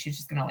for it. She's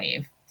just going to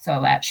leave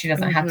so that she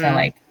doesn't have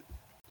to,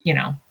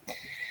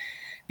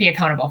 be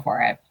accountable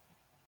for it.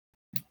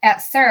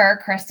 At SUR,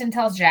 Kristen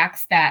tells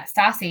Jax that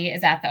Stassi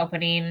is at the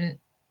opening,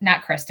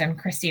 not Kristen,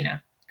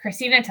 Kristina.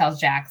 Kristina tells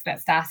Jax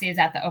that Stassi is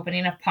at the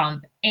opening of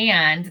Pump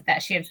and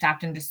that she had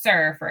stopped into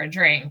SUR for a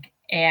drink.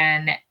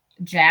 And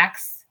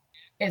Jax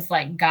is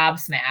like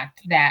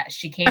gobsmacked that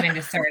she came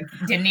into SUR,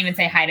 didn't even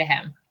say hi to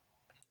him.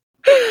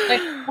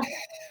 Like,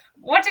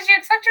 what did you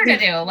expect her to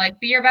do? Like,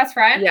 be your best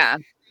friend? Yeah.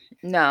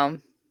 No.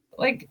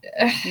 Like,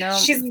 no.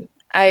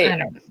 I don't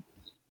know.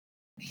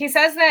 He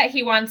says that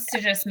he wants to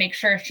just make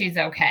sure she's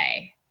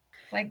okay.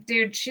 Like,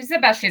 dude, she's the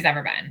best she's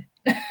ever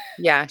been.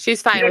 Yeah,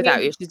 she's fine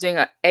without you. She's doing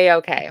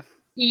A-okay.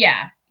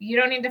 Yeah. You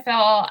don't need to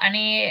fill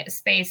any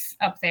space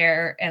up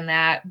there in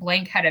that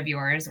blank head of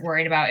yours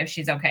worried about if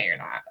she's okay or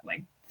not.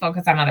 Like,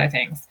 focus on other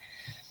things.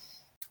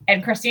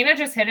 And Kristina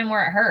just hit him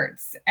where it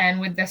hurts. And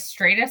with the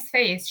straightest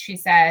face, she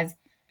says,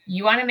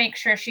 you want to make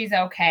sure she's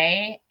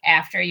okay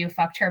after you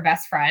fucked her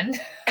best friend?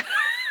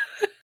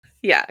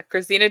 Yeah,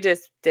 Kristina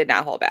just did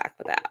not hold back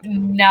with that.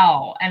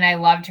 No, and I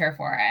loved her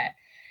for it.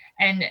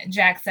 And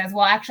Jax says,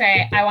 well,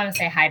 actually, I want to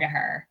say hi to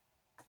her.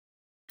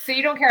 So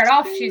you don't care at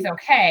all if she's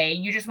okay.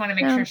 You just want to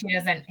make sure she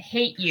doesn't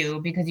hate you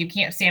because you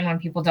can't stand when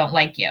people don't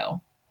like you.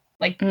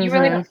 Like, you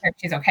really don't care if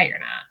she's okay or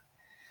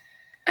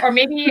not. Or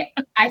maybe,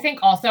 I think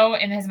also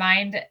in his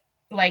mind,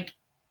 like,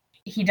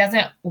 he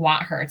doesn't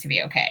want her to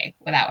be okay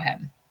without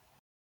him.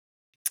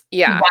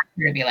 Yeah. He wants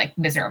her to be, like,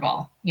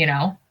 miserable,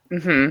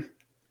 Mm-hmm.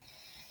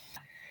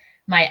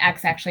 My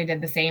ex actually did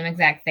the same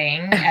exact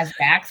thing as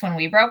Jax when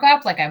we broke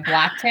up. Like, I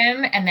blocked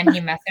him, and then he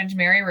messaged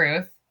Mary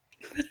Ruth,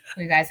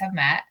 who you guys have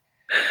met,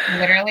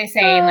 literally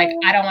saying, like,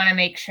 I just want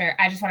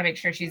to make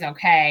sure she's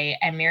okay.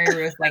 And Mary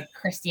Ruth, like,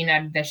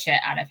 Kristina the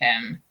shit out of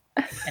him.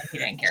 And he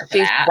didn't care for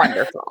that. She's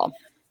wonderful.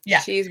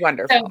 Yeah. She's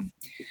wonderful. So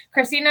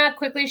Kristina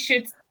quickly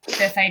shoots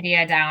this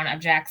idea down of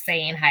Jax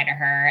saying hi to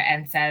her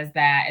and says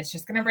that it's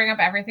just going to bring up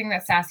everything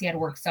that Stassi had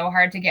worked so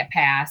hard to get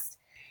past.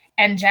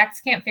 And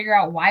Jax can't figure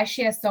out why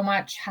she has so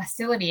much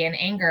hostility and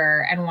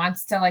anger and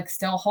wants to, like,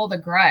 still hold a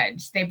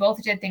grudge. They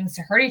both did things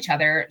to hurt each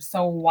other.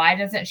 So why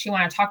doesn't she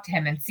want to talk to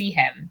him and see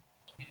him?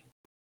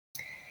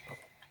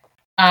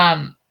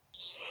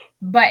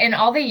 But in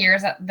all the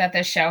years that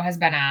this show has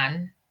been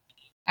on,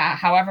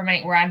 however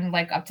many, we're on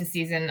like up to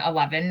season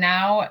 11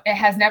 now. It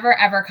has never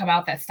ever come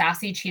out that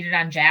Stassi cheated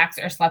on Jax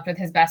or slept with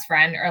his best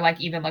friend or like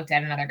even looked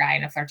at another guy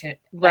in a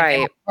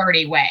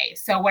flirty way.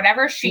 So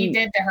whatever she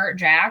did to hurt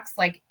Jax,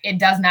 like it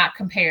does not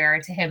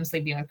compare to him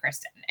sleeping with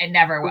Kristen. It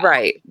never will.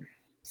 Right.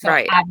 So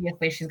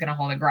obviously she's going to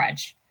hold a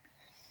grudge.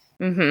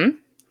 Mm-hmm.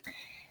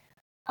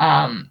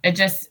 It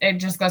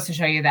just goes to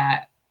show you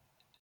that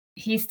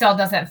he still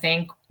doesn't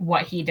think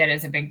what he did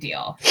is a big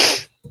deal.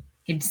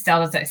 He still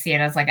doesn't see it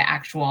as like an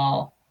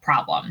actual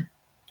problem.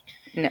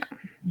 No.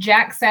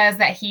 Jack says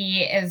that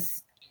he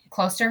is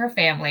close to her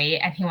family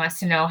and he wants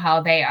to know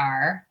how they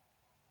are.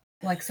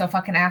 Like, so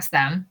fucking ask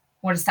them.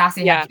 What does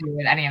Stassi have to do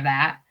with any of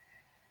that?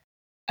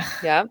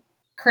 Yeah.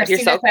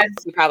 Kristina says,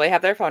 you probably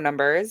have their phone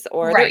numbers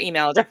or their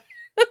email address.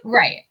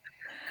 Right.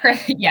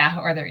 Yeah,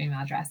 or their email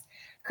address.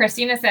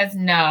 Kristina says,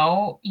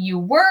 no, you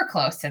were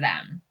close to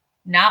them.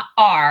 Not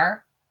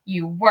are,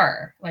 you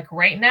were. Like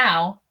right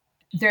now,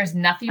 there's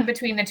nothing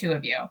between the two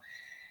of you.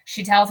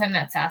 She tells him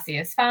that Stassi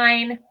is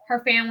fine.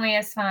 Her family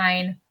is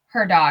fine.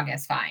 Her dog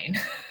is fine.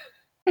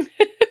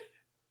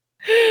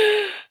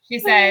 She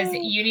says,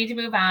 you need to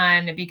move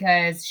on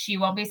because she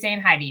won't be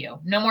saying hi to you.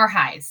 No more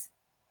highs.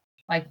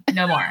 Like,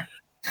 no more.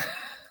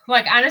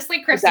 Like,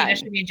 honestly, Kristina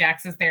should be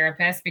Jax's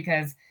therapist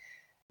because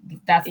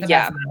that's the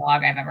best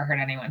monologue I've ever heard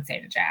anyone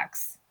say to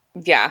Jax.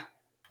 Yeah.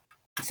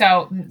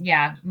 So,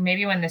 yeah,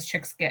 maybe when this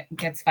chick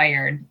gets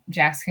fired,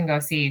 Jax can go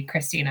see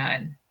Kristina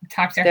and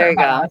talk to her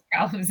about those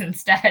problems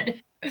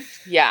instead.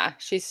 Yeah,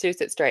 she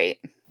shoots it straight.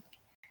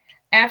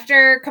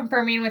 After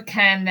confirming with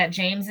Ken that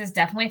James is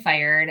definitely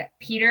fired,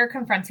 Peter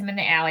confronts him in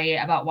the alley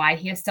about why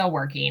he is still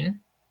working.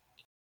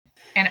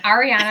 And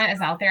Ariana is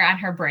out there on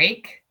her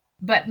break,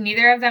 but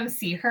neither of them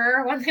see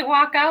her when they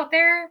walk out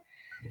there.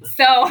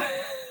 So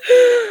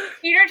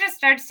Peter just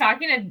starts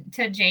talking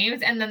to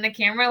James, and then the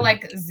camera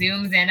like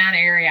zooms in on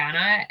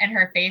Ariana, and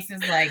her face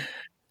is like,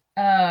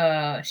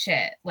 oh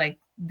shit, like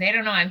they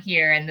don't know I'm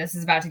here, and this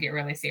is about to get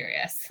really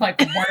serious.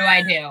 Like, what do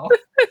I do?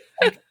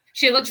 Like,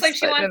 she looks like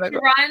she wants to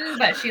run,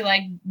 but she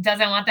like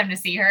doesn't want them to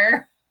see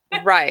her.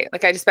 Right.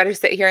 Like, I just better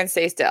sit here and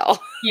stay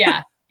still.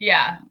 Yeah.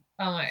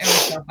 Oh, it was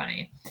so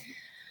funny.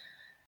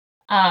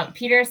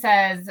 Peter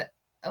says,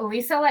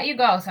 Lisa let you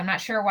go, so I'm not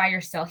sure why you're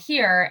still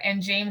here.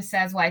 And James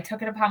says, well, I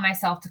took it upon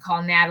myself to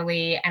call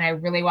Natalie, and I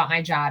really want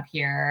my job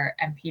here.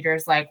 And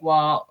Peter's like,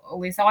 well,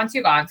 Lisa wants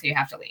you gone, so you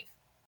have to leave.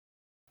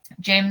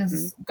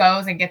 James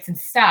goes and gets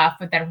his stuff,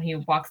 but then when he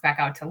walks back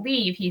out to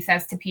leave, he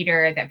says to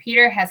Peter that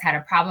Peter has had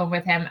a problem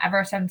with him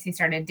ever since he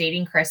started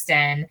dating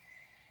Kristen.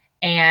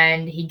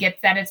 And he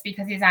gets that it's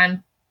because he's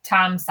on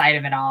Tom's side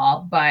of it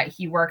all, but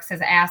he works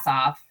his ass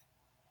off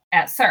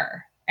at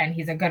SUR. And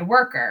he's a good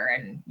worker.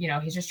 And, you know,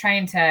 he's just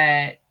trying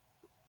to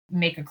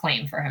make a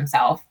claim for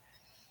himself.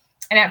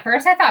 And at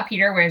first I thought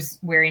Peter was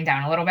wearing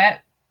down a little bit.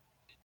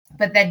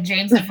 But then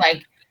James is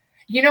like,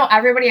 you know,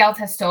 everybody else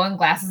has stolen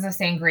glasses of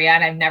sangria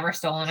and I've never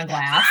stolen a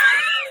glass.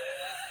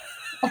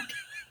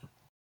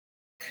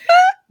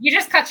 You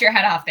just cut your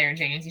head off there,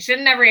 James. You should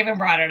have never even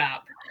brought it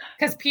up.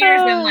 Because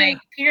Peter's been like,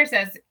 Peter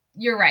says,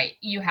 you're right.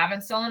 You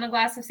haven't stolen a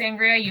glass of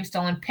sangria. You've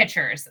stolen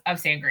pitchers of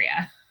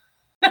sangria.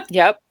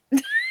 Yep.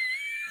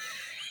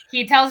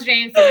 He tells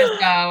James to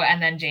just go,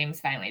 and then James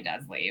finally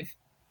does leave.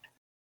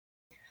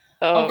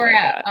 Over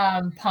at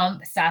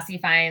Pump, Stassi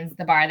finds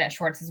the bar that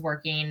Schwartz is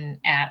working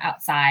at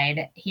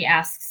outside. He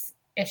asks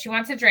if she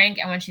wants a drink,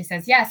 and when she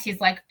says yes, he's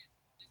like,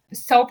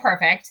 so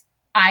perfect.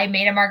 I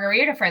made a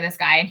margarita for this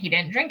guy, and he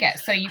didn't drink it,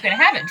 so you can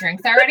have it.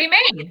 Drink's already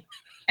made.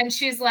 And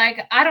she's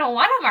like, I don't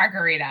want a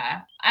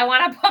margarita. I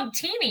want a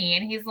pumptini.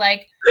 And he's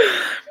like, no,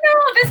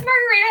 this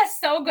margarita is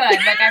so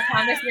good. Like, I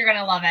promise you're going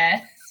to love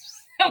it.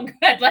 So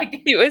good.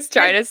 Like, he was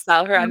trying to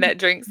sell her on that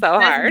drink so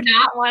hard. Does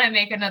not want to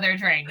make another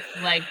drink.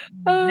 Like,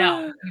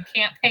 no, you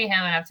can't pay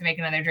him enough to make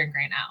another drink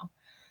right now.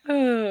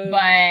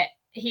 But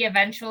he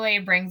eventually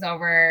brings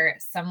over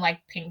some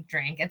like pink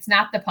drink. It's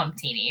not the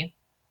pumptini.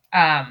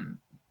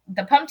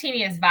 The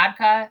pumptini is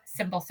vodka,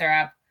 simple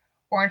syrup,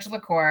 orange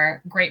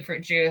liqueur,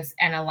 grapefruit juice,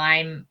 and a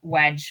lime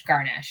wedge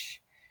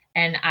garnish.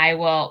 And I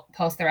will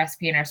post the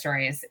recipe in our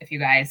stories if you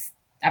guys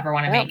ever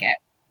want to make it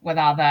with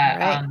all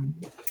the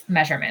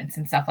measurements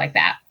and stuff like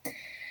that.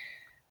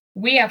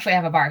 We actually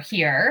have a bar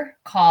here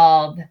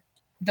called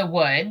The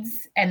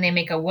Woods, and they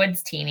make a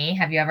Woods teeny.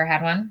 Have you ever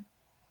had one?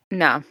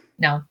 No.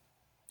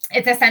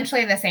 It's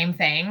essentially the same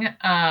thing.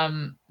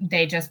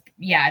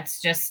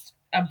 It's just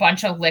a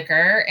bunch of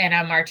liquor in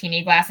a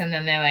martini glass, and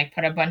then they like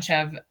put a bunch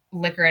of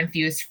liquor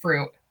infused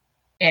fruit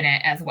in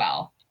it as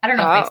well. I don't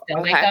know if they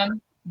still make them,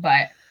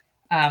 but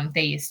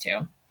they used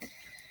to.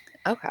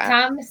 Okay.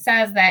 Tom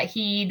says that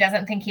he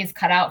doesn't think he's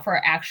cut out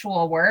for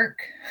actual work,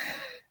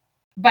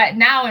 but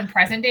now in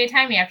present day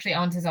time, he actually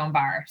owns his own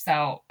bar.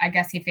 So I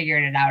guess he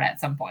figured it out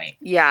at some point.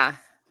 Yeah.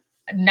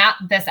 Not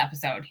this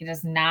episode. He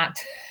does not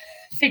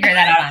figure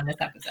that out on this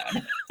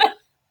episode.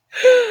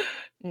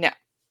 No.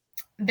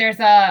 There's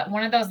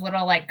one of those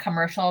little like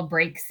commercial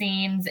break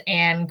scenes,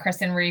 and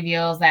Kristen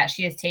reveals that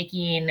she is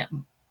taking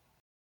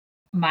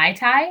Muay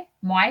Thai.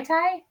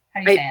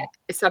 How do you say it?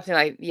 It's something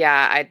like,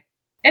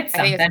 It's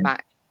I think something.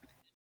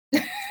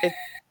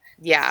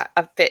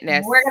 A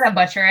fitness. We're gonna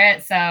butcher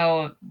it.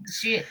 So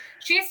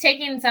she's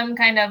taking some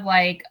kind of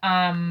like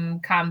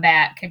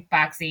combat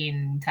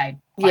kickboxing type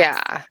class.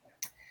 Yeah.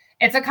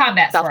 It's a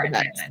combat sport in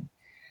Self-defense. Thailand.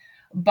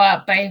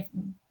 But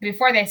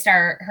before they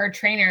start, her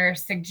trainer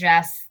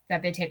suggests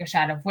that they take a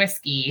shot of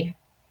whiskey.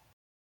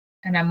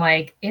 And I'm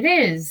like, it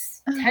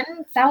is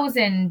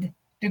 10,000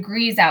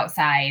 degrees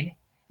outside,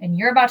 and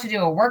you're about to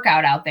do a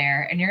workout out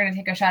there, and you're going to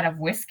take a shot of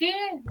whiskey?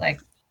 Like,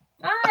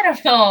 I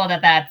don't know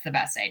that that's the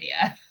best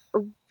idea.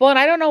 Well, and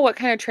I don't know what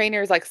kind of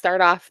trainers like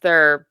start off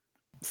their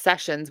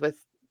sessions with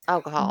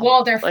alcohol.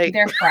 Well, they're friends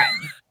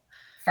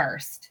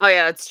first. Oh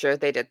yeah, that's true.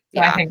 They did.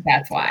 So I think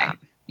that's why.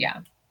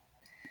 Yeah.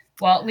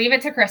 Well, leave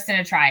it to Kristen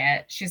to try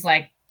it. She's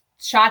like,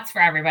 shots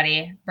for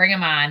everybody. Bring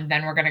them on.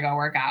 Then we're going to go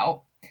work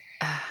out.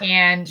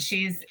 And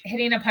she's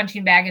hitting a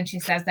punching bag, and she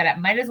says that it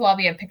might as well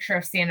be a picture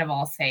of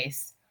Sandoval's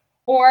face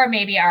or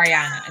maybe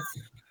Ariana's.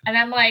 And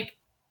I'm like,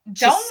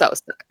 don't so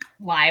sick.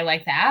 Lie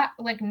like that.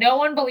 Like, no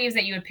one believes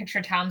that you would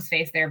picture Tom's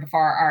face there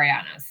before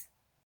Ariana's.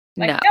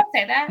 Like, no. Don't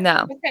say that.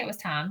 No. Don't say it was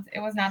Tom's. It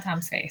was not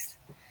Tom's face.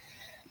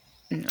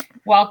 No.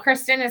 While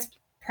Kristen is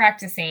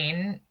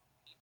practicing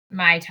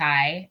Mai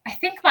Tai, I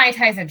think Mai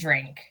Tai is a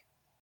drink.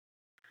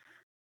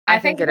 I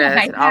think it is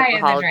an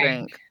alcohol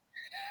drink.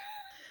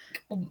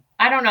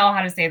 I don't know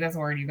how to say this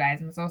word, you guys.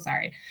 I'm so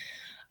sorry.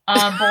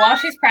 But while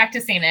she's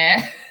practicing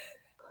it,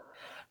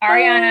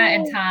 Ariana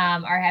and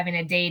Tom are having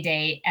a day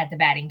date at the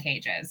batting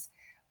cages.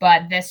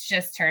 But this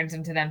just turns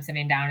into them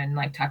sitting down and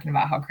like talking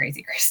about how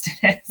crazy Kristen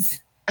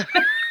is.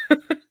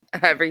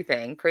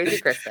 Everything. Crazy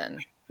Kristen.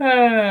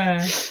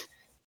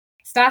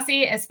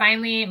 Stassi is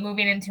finally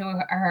moving into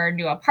her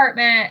new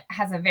apartment,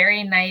 has a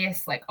very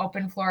nice like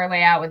open floor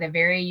layout with a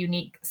very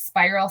unique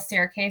spiral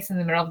staircase in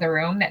the middle of the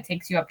room that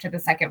takes you up to the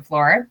second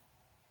floor.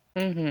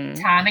 Mm-hmm.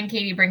 Tom and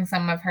Katie bring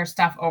some of her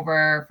stuff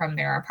over from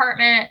their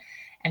apartment,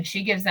 and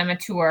she gives them a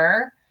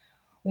tour.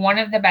 One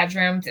of the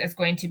bedrooms is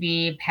going to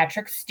be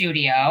Patrick's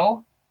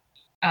studio,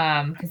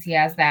 because he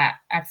has that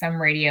XM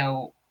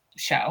radio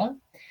show,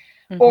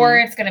 or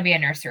it's going to be a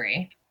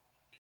nursery.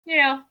 You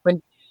know,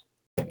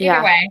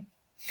 either way.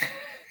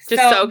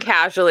 Just so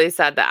casually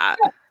said that.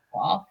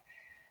 Well,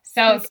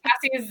 so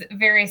Stassi is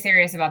very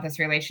serious about this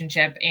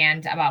relationship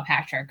and about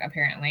Patrick,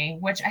 apparently,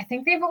 which I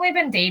think they've only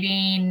been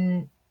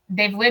dating.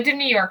 They've lived in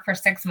New York for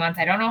 6 months.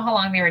 I don't know how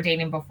long they were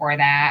dating before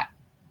that.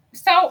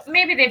 So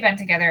maybe they've been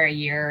together a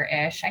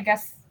year-ish. I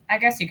guess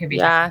you could be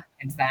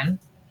kids then.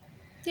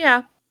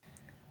 Yeah.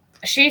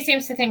 She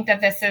seems to think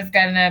that this is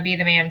going to be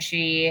the man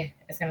she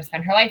is going to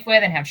spend her life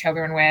with and have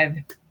children with.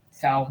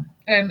 So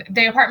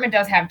the apartment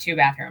does have 2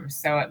 bathrooms,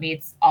 so it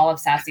meets all of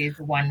Stassi's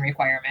one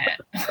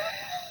requirement.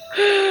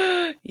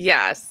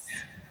 Yes.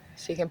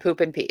 She can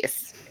poop in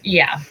peace.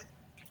 Yeah.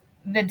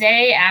 The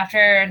day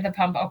after the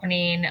pump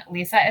opening,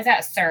 Lisa is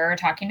at SUR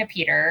talking to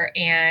Peter,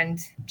 and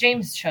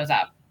James shows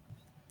up.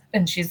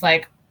 And she's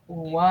like,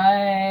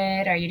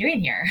 what are you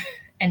doing here?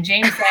 And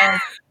James says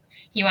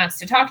he wants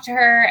to talk to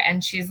her,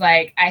 and she's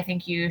like, I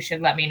think you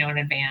should let me know in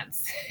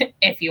advance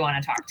if you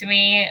want to talk to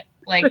me.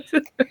 Like,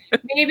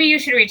 maybe you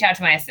should reach out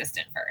to my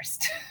assistant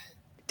first.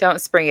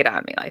 Don't spring it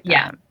on me like that.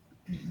 Yeah.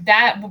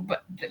 That,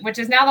 which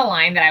is now the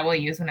line that I will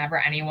use whenever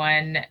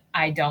anyone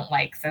I don't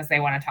like says they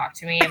want to talk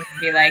to me, and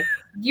be like,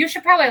 you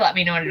should probably let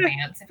me know in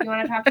advance if you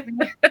want to talk to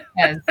me,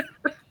 because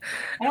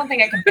I don't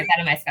think I can fit that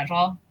in my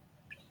schedule.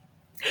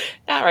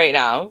 Not right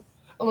now.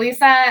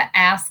 Lisa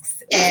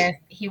asks if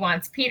he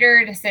wants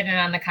Peter to sit in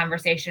on the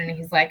conversation, and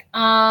he's like,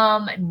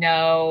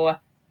 no.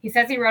 He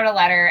says he wrote a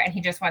letter and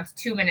he just wants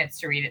 2 minutes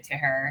to read it to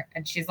her.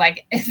 And she's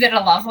like, is it a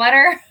love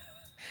letter?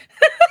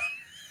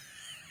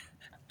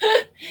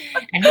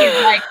 And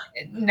he's like,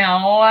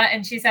 no.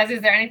 And she says,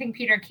 is there anything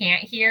Peter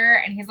can't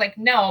hear? And he's like,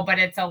 no, but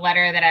it's a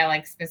letter that I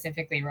like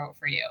specifically wrote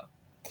for you.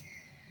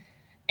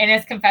 In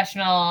his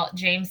confessional,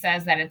 James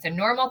says that it's a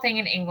normal thing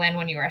in England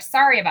when you are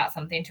sorry about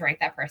something to write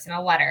that person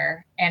a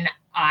letter. And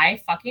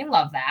I fucking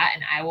love that.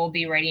 And I will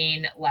be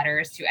writing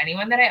letters to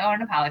anyone that I owe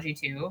an apology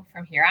to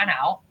from here on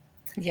out.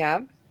 Yeah.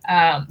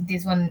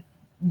 These will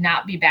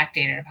not be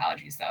backdated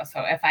apologies, though.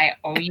 So if I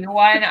owe you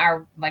one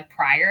or like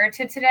prior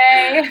to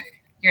today,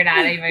 you're not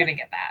even going to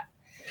get that.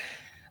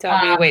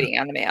 Don't be waiting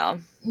on the mail.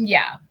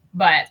 Yeah.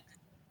 But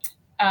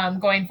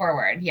going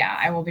forward,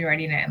 I will be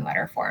writing it in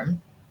letter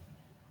form.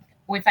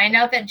 We find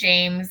out that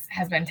James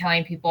has been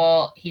telling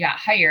people he got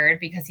hired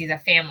because he's a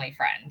family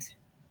friend.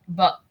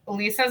 But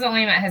Lisa's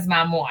only met his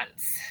mom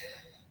once.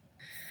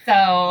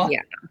 So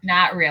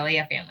not really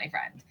a family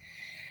friend.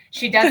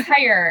 She does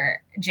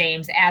hire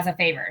James as a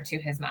favor to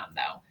his mom,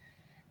 though.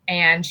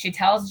 And she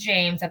tells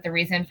James that the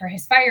reason for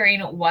his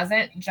firing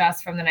wasn't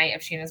just from the night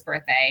of Scheana's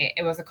birthday.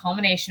 It was a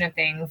culmination of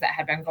things that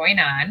had been going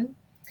on.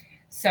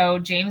 So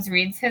James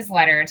reads his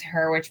letter to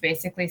her, which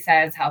basically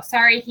says how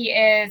sorry he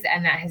is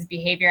and that his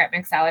behavior at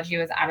mixology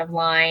was out of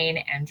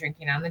line and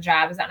drinking on the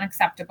job is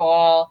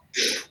unacceptable.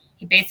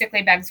 He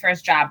basically begs for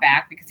his job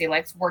back because he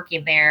likes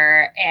working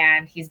there,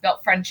 and he's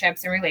built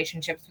friendships and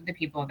relationships with the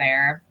people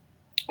there,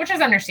 which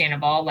is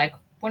understandable. Like,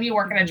 when you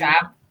work in a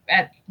job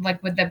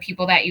with the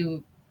people that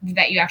you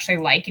actually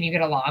like and you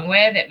get along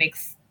with, it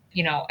makes,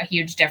 a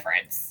huge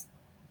difference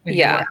with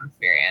your work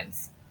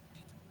experience.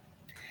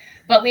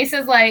 But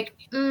Lisa's like,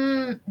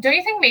 don't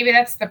you think maybe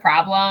that's the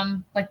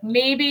problem? Like,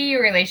 maybe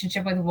your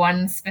relationship with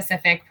one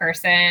specific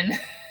person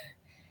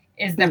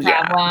is the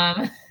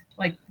problem.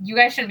 Like, you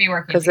guys shouldn't be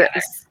working together.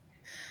 Because it was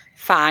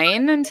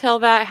fine until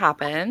that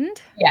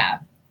happened. Yeah.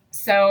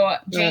 So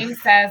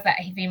James says that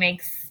if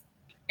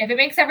it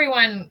makes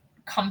everyone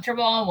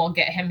comfortable and we'll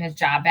get him his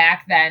job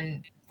back,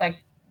 then,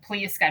 like,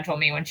 please schedule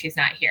me when she's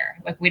not here.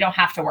 Like, we don't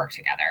have to work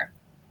together.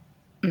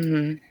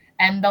 Mm-hmm.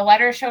 And the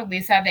letter showed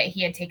Lisa that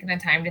he had taken the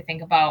time to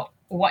think about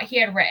what he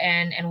had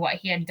written and what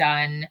he had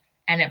done.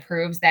 And it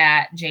proves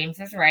that James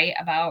is right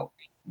about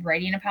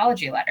writing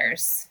apology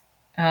letters.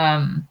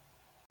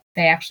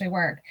 They actually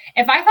work.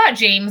 If I thought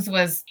James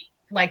was,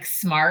 like,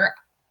 smart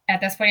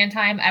at this point in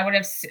time, I would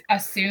have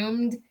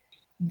assumed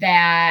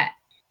that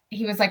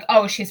he was like,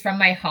 oh, she's from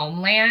my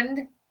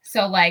homeland.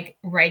 So, like,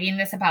 writing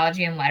this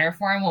apology and letter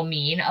form will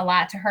mean a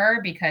lot to her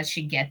because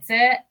she gets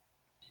it.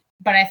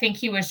 But I think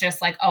he was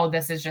just like, oh,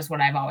 this is just what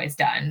I've always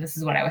done. This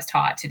is what I was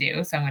taught to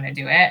do. So I'm going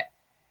to do it.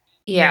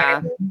 Yeah.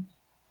 You know what I mean?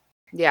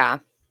 Yeah.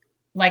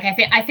 Like,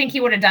 I think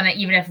he would have done it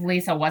even if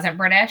Lisa wasn't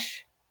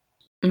British.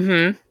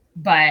 Mm-hmm.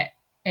 But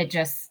it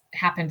just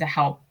happened to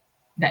help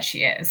that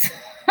she is.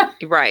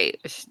 Right.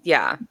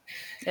 Yeah.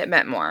 It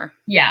meant more.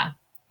 Yeah.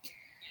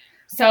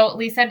 So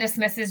Lisa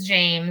dismisses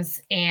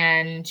James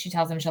and she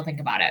tells him she'll think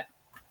about it.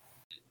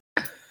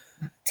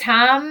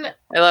 Tom.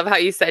 I love how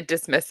you said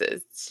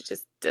dismisses. She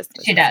just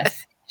dismisses. She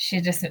does. She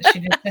just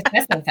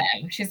dismisses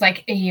him. She's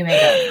like, you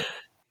may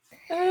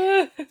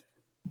go.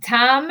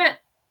 Tom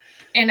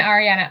and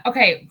Ariana.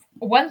 Okay.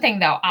 One thing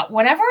though,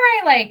 whenever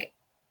I, like,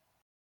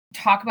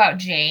 talk about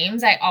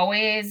James, I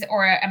always,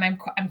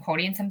 I'm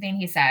quoting something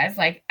he says,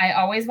 like, I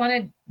always want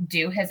to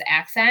do his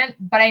accent,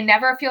 but I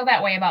never feel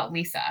that way about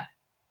Lisa.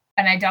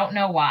 And I don't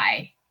know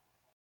why.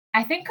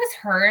 I think because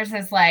hers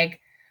is, like,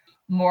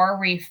 more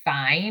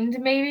refined,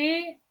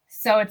 maybe.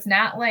 So it's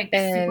not, like,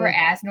 super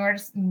as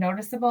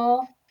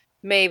noticeable.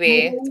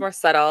 Maybe. It's more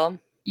subtle.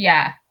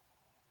 Yeah.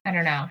 I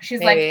don't know.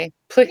 She's maybe.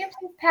 Like, can you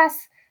please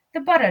pass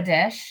the butter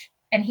dish?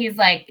 And he's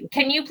like,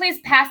 can you please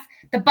pass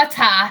the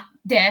butter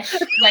dish?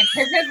 Like,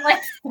 his is,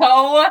 like,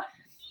 so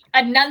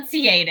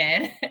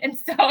enunciated. And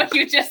so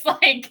you just,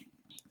 like,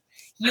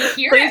 you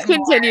hear Please it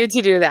continue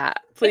to do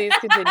that. Please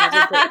continue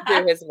to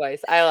do his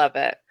voice. I love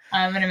it.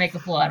 I'm going to make a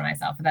fool out of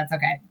myself, but that's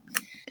okay.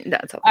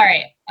 That's okay. All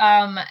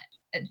right.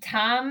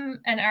 Tom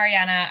and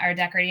Ariana are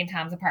decorating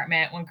Tom's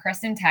apartment when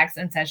Kristen texts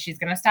and says she's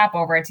going to stop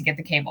over to get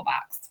the cable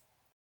box.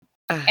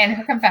 In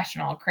her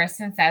confessional,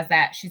 Kristen says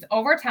that she's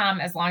over Tom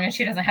as long as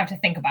she doesn't have to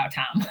think about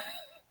Tom.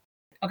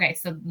 Okay,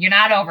 so you're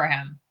not over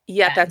him.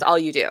 Yeah, that's all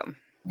you do.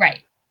 Right,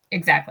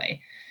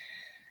 exactly.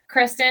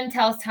 Kristen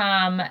tells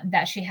Tom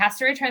that she has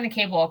to return the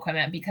cable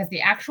equipment because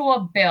the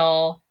actual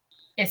bill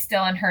is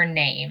still in her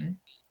name.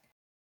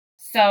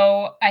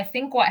 So I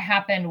think what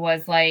happened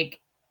was, like,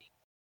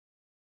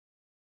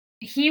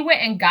 he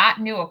went and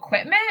got new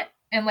equipment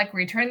and, like,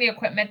 returned the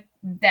equipment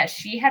that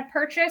she had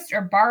purchased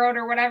or borrowed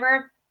or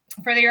whatever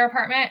for their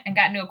apartment and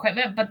got new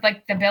equipment, but,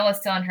 like, the bill is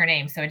still in her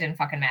name, so it didn't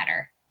fucking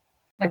matter.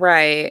 Like,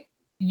 right.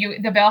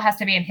 The bill has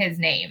to be in his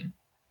name.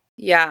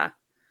 Yeah.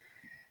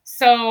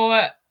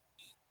 So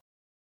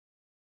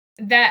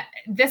that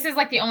this is,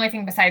 like, the only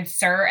thing besides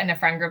Sir and the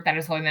friend group that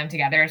is holding them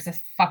together is this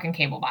fucking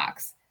cable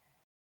box.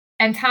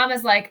 And Tom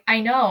is like,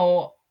 I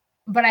know,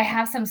 but I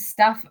have some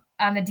stuff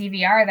on the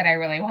DVR that I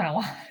really want to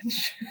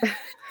watch.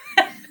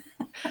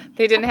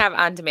 They didn't have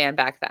on demand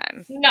back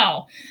then.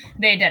 No,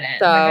 they didn't.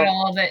 So, the good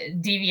old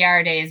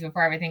DVR days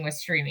before everything was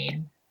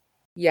streaming.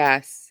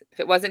 Yes. If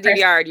it wasn't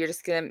DVR, you're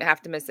just going to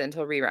have to miss it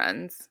until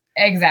reruns.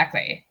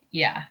 Exactly.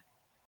 Yeah.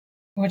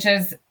 Which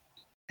is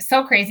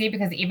so crazy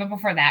because even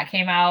before that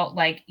came out,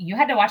 like, you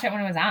had to watch it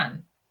when it was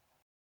on.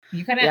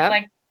 You couldn't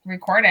like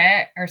record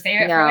it or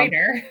save it for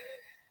later.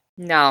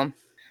 No.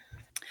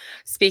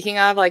 Speaking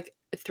of, like,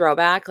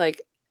 throwback,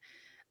 like,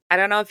 I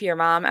don't know if your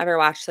mom ever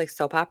watched, like,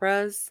 soap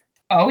operas.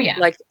 Oh, yeah.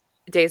 Like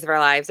Days of Our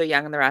Lives or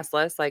Young and the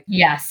Restless. Like,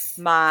 yes.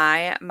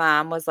 My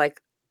mom was,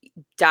 like,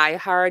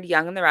 diehard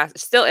Young and the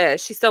Restless. Still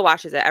is. She still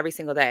watches it every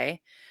single day.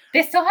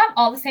 They still have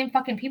all the same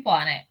fucking people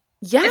on it.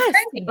 Yes.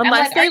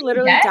 Unless they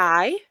literally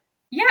die.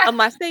 Yeah.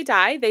 Unless they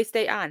die, they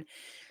stay on.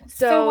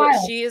 So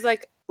she is,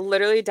 like,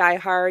 literally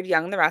diehard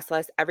Young and the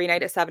Restless every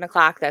night at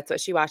 7:00. That's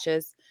what she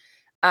watches.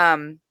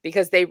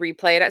 Because they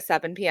replay it at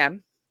 7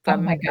 p.m. Oh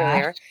my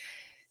gosh.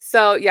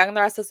 So Young and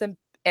the Restless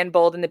and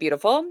Bold and the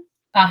Beautiful.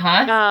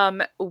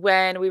 Uh-huh.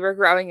 When we were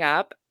growing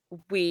up,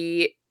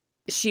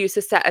 she used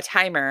to set a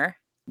timer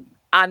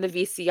on the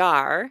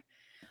VCR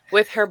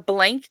with her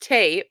blank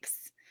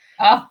tapes.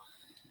 Oh.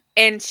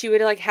 And she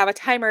would, like, have a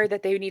timer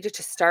that they needed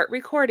to start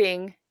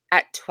recording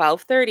at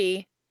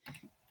 12:30,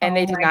 and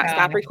they did not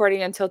stop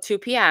recording until 2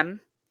 p.m.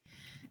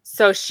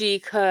 So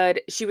she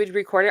would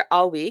record it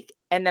all week,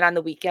 and then on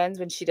the weekends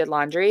when she did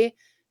laundry,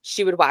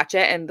 she would watch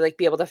it and, like,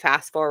 be able to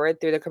fast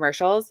forward through the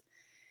commercials.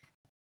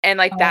 And,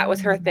 like, that was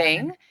her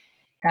thing.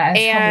 That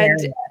is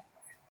hilarious.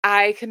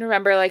 I can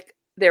remember, like,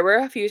 there were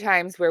a few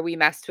times where we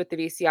messed with the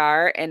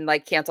VCR and,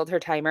 like, canceled her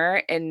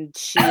timer, and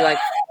she, like,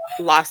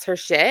 lost her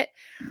shit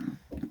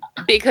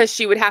because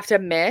she would have to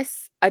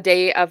miss a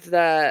day of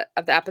the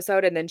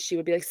episode, and then she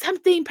would be like,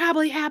 "Something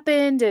probably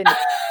happened, and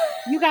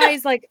you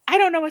guys, like, I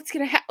don't know what's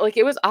gonna happen." Like,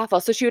 it was awful.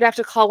 So she would have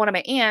to call one of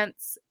my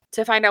aunts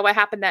to find out what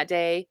happened that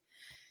day.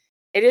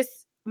 It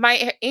is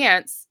my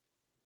aunts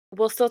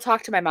will still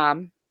talk to my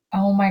mom.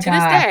 Oh my To this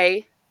gosh.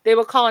 day, they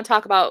will call and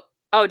talk about,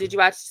 "Oh, did you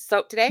watch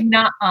Soap today? Did you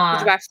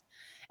Nuh-uh. watch?"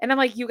 And I'm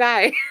like, "You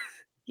guys."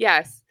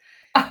 Yes.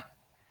 How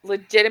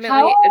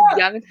Legitimately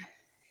young.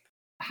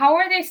 how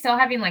are they still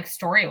having, like,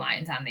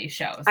 storylines on these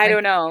shows? I Like,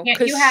 don't know, you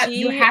 'cause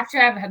have to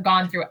have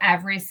gone through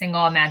every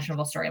single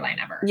imaginable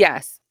storyline ever.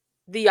 Yes.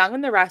 The Young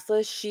and the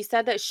Restless, she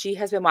said that she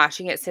has been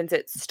watching it since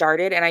it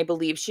started, and I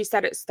believe she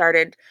said it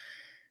started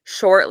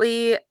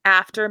shortly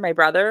after my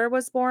brother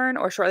was born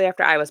or shortly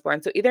after I was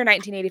born. So either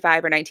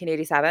 1985 or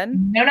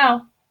 1987.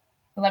 No.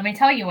 Let me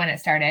tell you when it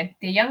started.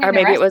 The Young Or and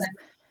the maybe it was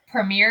Restless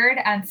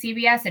premiered on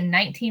CBS in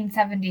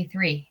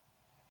 1973.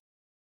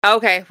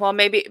 okay, well,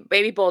 maybe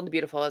Bold and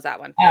Beautiful is that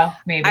one. Oh,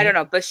 maybe. I don't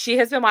know, but she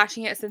has been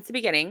watching it since the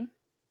beginning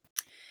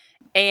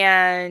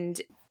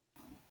and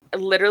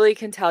literally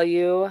can tell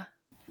you,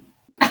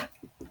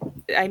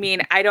 I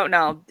mean, I don't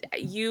know.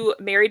 You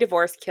marry,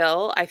 divorce,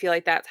 kill. I feel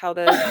like that's how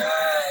the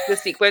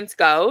sequence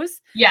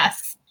goes.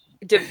 Yes.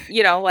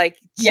 You know, like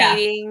Yeah.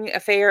 cheating,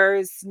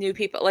 affairs, new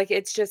people. Like,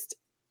 it's just,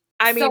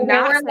 I mean, So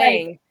there not were,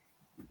 saying.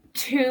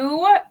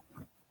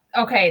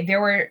 like,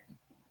 there were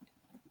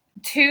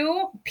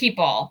two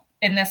people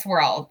in this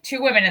world,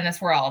 two women in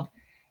this world.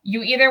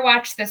 You either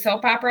watch the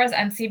soap operas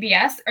on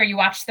CBS or you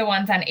watch the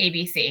ones on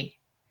ABC.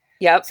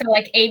 Yep. So,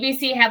 like,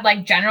 ABC had,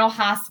 like, General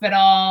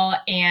Hospital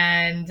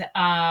and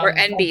Or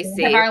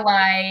NBC. Of Our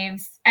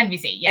Lives.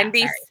 NBC, yeah.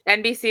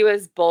 NBC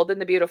was Bold and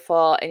the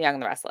Beautiful and Young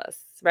and the Restless,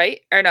 right?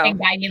 Or no? And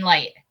Guiding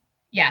Light.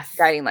 Yes.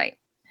 Guiding Light.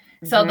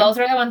 So those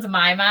are the ones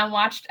my mom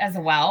watched as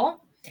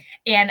well.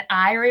 And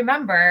I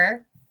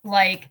remember,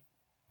 like,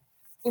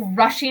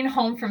 rushing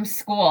home from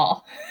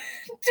school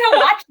to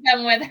watch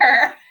them with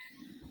her.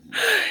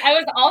 I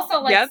was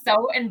also, like,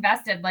 so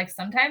invested. Like,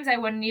 sometimes I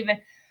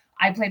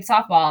played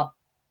softball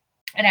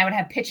and I would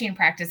have pitching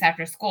practice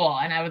after school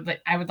and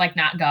I would like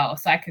not go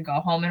so I could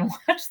go home and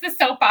watch the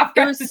soap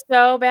opera. It was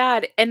so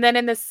bad. And then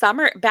in the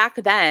summer back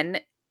then,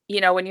 you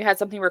know, when you had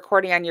something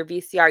recording on your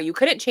VCR, you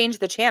couldn't change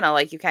the channel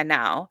like you can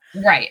now.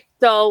 Right.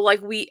 So,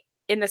 like,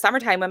 in the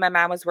summertime when my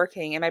mom was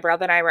working and my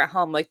brother and I were at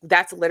home, like,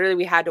 that's literally,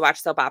 we had to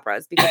watch soap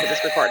operas because it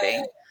was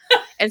recording.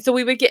 And so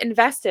we would get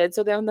invested.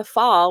 So then in the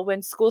fall,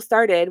 when school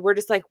started, we're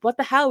just like, what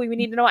the hell? We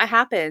need to know what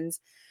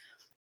happens.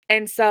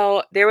 And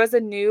so there was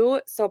a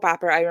new soap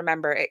opera. I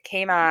remember it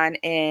came on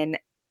in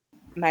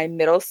my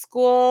middle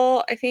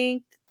school, I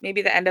think,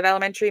 maybe the end of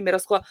elementary, middle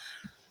school.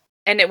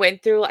 And it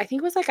went through, I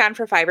think it was like on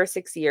for 5 or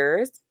 6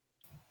 years.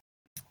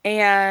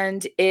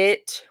 And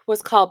it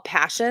was called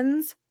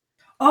Passions.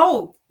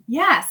 Oh,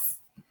 yes.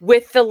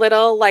 With the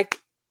little.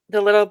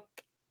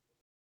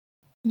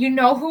 You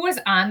know who was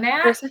on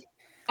that? Person?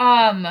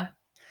 I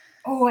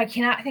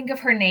cannot think of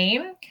her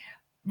name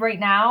right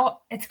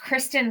now. It's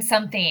Kristen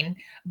something,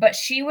 but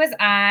she was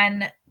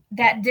on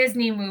that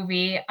Disney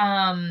movie.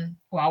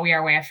 Well, we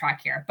are way off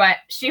track here, but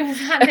she was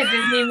on the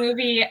Disney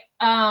movie.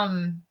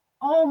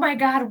 Oh my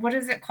God, what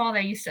is it called?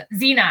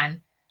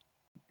 Xenon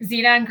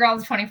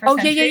Girls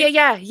 21st Century.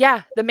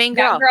 Yeah. The main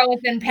girl. That girl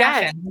was in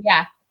Passion.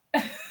 Yes.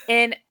 Yeah.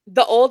 And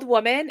the old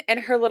woman and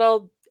her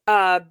little,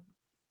 the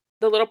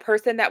little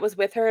person that was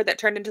with her that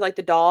turned into, like,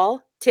 the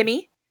doll,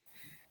 Timmy.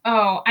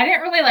 Oh, I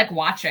didn't really, like,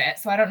 watch it,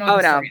 so I don't know. Oh,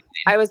 no.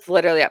 I was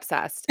literally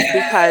obsessed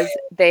because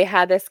they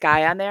had this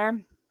guy on there.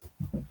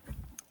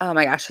 Oh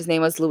my gosh, his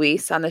name was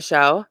Luis on the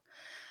show.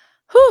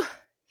 Whew.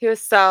 He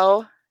was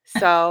so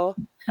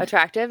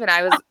attractive. And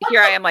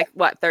here I am, like,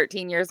 what,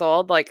 13 years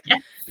old? Like,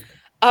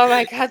 oh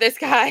my God, this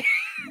guy.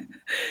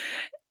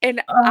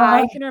 And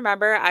I can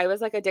remember I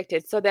was, like,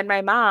 addicted. So then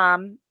my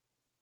mom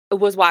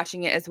was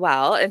watching it as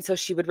well. And so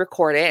she would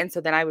record it. And so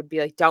then I would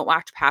be like, don't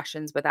watch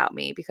Passions without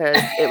me because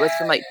it was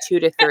from like 2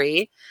 to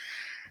 3.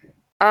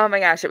 Oh my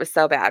gosh, it was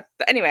so bad.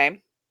 But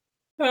anyway.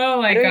 Oh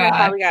my I don't even know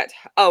how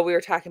God. we were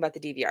talking about the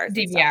DVRs.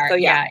 DVR. So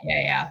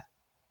yeah.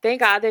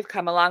 Thank God they've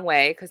come a long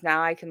way because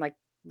now I can, like,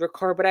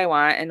 record what I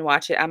want and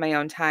watch it on my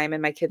own time,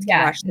 and my kids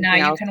can watch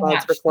something else while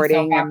it's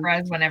recording. The soap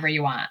operas whenever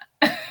you want.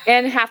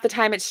 And half the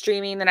time it's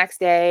streaming the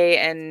next day,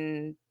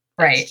 and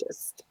right.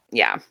 Just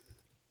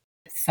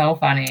so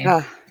funny.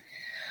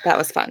 That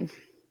was fun.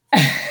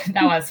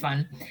 That was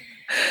fun.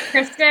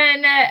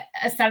 Kristen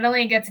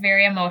suddenly gets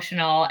very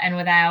emotional, and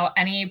without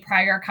any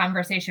prior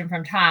conversation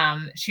from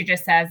Tom, she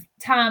just says,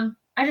 Tom,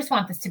 I just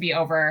want this to be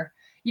over.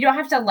 You don't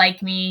have to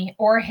like me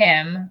or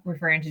him,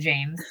 referring to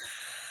James.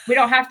 We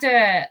don't have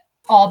to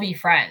all be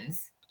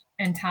friends.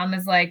 And Tom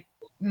is like,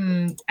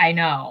 I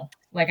know.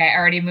 Like, I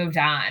already moved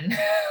on.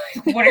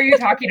 What are you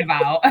talking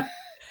about?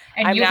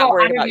 And you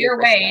go out of your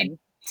way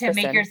to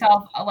make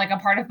yourself, like, a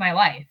part of my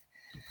life.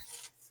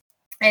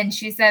 And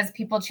she says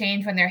people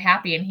change when they're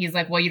happy. And he's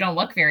like, well, you don't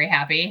look very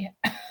happy.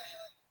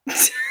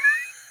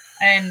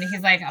 And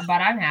he's like,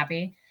 but I'm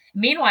happy.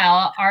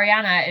 Meanwhile,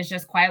 Ariana is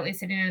just quietly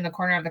sitting in the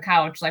corner of the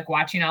couch, like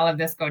watching all of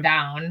this go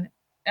down.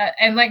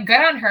 And like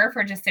good on her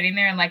for just sitting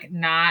there and like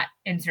not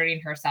inserting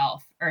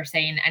herself or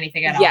saying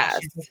anything at all.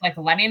 She's just like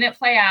letting it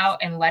play out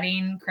and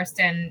letting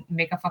Kristen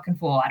make a fucking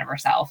fool out of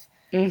herself.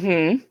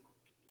 Mm-hmm.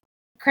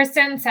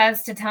 Kristen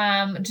says to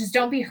Tom, just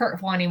don't be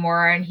hurtful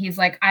anymore. And he's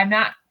like, I'm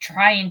not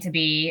trying to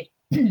be.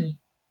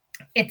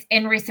 It's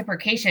in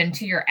reciprocation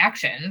to your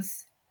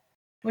actions,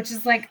 which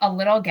is like a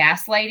little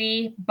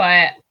gaslighty,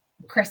 but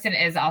Kristen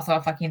is also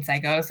a fucking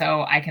psycho.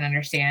 So I can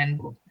understand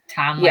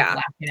Tom like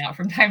laughing out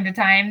from time to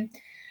time.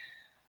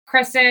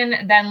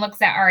 Kristen then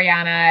looks at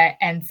Ariana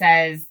and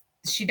says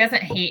she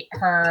doesn't hate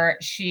her.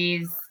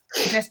 She's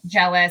just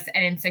jealous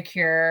and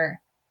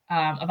insecure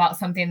about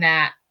something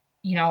that,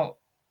 you know,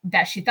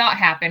 that she thought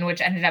happened,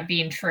 which ended up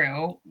being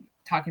true.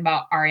 Talking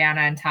about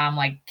Ariana and Tom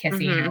like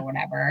kissing or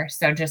whatever.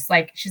 So just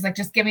like, she's like,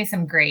 just give me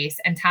some grace.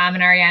 And Tom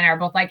and Ariana are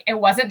both like, it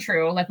wasn't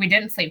true. Like we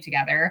didn't sleep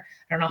together.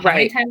 I don't know how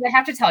many times I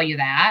have to tell you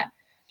that.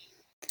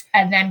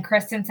 And then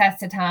Kristen says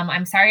to Tom,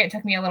 I'm sorry it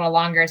took me a little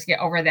longer to get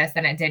over this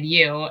than it did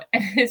you.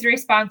 And his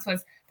response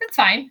was, that's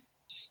fine.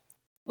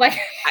 Like,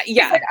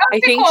 yeah, like, I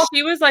think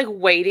she was like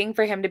waiting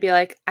for him to be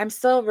like, I'm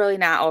still really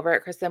not over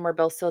it, Kristen. We're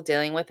both still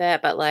dealing with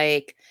it, but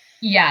like,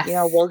 yes, you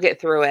know, we'll get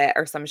through it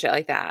or some shit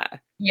like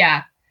that.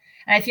 Yeah.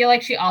 And I feel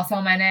like she also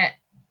meant it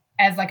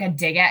as like a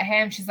dig at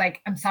him. She's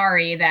like, I'm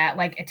sorry that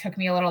like it took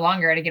me a little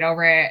longer to get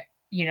over it,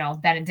 you know,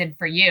 than it did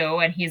for you.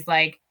 And he's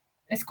like,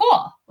 it's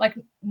cool. Like,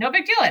 no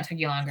big deal. It took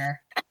you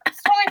longer.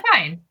 It's totally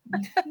fine.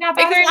 Not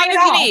bothering me at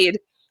all. Need.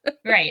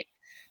 Right.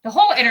 The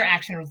whole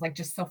interaction was like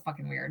just so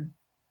fucking weird.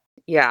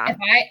 Yeah.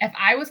 If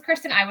I was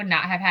Kristen, I would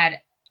not have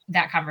had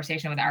that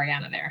conversation with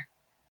Ariana there.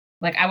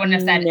 Like, I wouldn't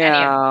have said any of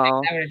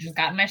it. I would have just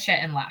gotten my shit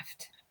and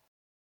left.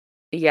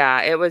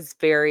 Yeah, it was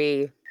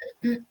very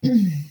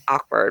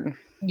awkward.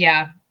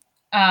 Yeah.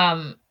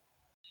 I'm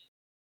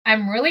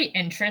really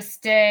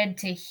interested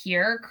to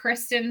hear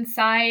Kristen's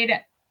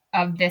side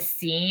of this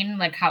scene,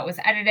 like how it was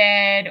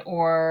edited,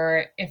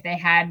 or if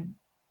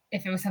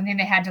it was something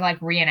they had to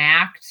like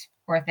reenact,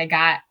 or if they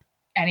got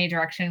any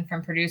direction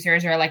from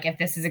producers, or like if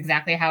this is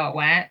exactly how it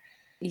went.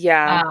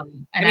 Yeah.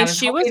 I mean,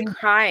 she was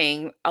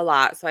crying a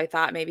lot, so I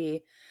thought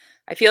maybe,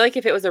 I feel like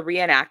if it was a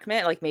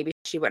reenactment, like maybe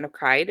she wouldn't have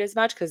cried as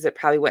much because it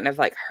probably wouldn't have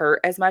like hurt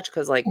as much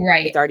because like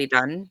it's already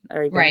done,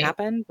 already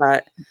happened.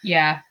 But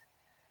yeah,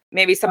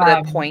 maybe some of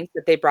the points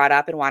that they brought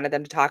up and wanted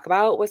them to talk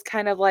about was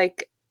kind of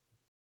like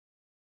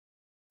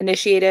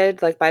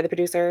initiated like by the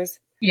producers.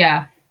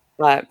 Yeah.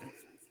 But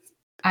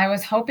I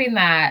was hoping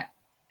that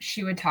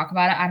she would talk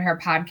about it on her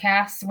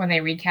podcast when they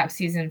recap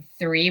season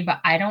 3, but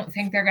I don't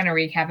think they're going to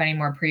recap any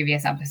more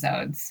previous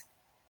episodes.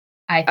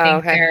 I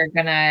think they're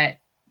going to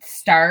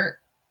start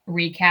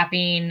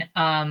recapping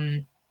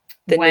when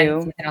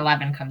season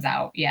 11 comes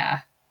out. Yeah.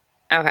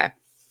 Okay.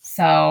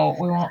 So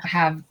we won't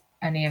have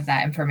any of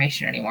that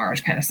information anymore,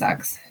 which kind of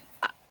sucks.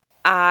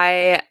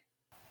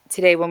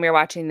 Today when we were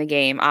watching the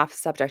game, off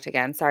subject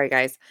again, sorry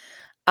guys.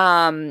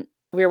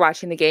 We were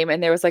watching the game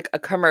and there was like a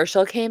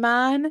commercial came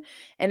on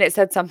and it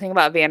said something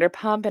about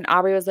Vanderpump and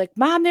Aubrey was like,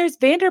 Mom, there's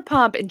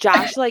Vanderpump. And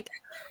Josh like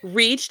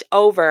reached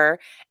over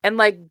and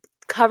like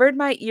covered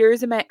my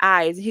ears and my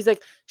eyes. And he's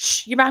like,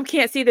 shh, your mom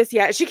can't see this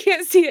yet. She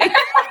can't see it.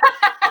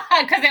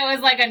 Because it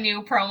was like a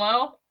new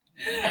promo.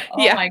 Oh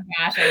my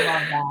gosh, I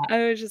love that.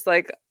 I was just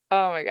like,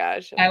 oh my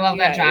gosh. I love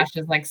that Josh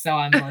is like so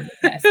on board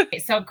with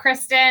this. So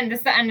Kristen, this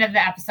is the end of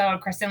the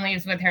episode. Kristen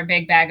leaves with her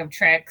big bag of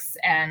tricks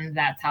and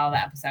that's how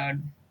the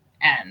episode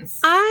ends.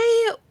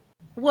 I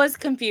was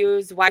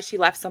confused why she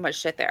left so much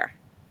shit there.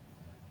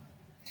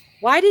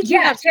 Why did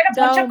you have she had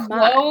a bunch of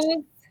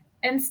clothes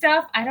and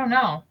stuff? I don't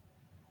know.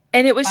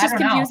 And it was just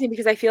confusing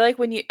because I feel like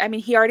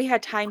he already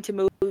had time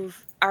to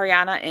move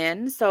Ariana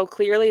in. So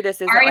clearly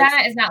this isn't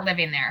Ariana is not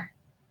living there.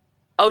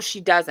 Oh,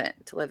 she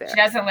doesn't live there. She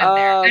doesn't live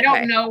there. I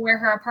don't know where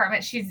her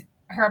apartment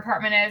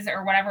is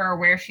or whatever, or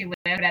where she lived.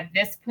 But at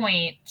this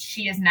point,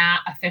 she is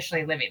not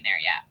officially living there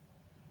yet.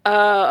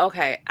 Oh,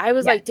 okay. I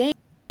was like, dang,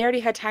 they already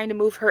had time to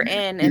move her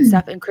in and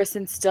stuff, and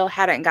Kristen still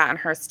hadn't gotten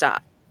her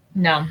stuff.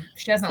 No,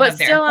 she doesn't live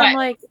there. But I'm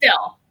like,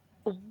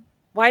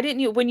 why didn't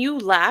you, when you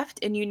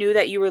left and you knew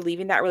that you were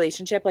leaving that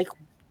relationship, like,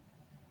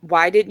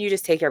 why didn't you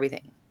just take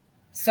everything?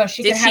 So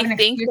she could have an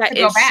excuse to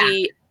go back.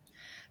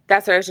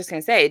 That's what I was just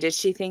going to say. Did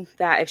she think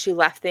that if she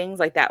left things,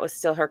 like that was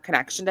still her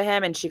connection to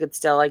him and she could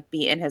still like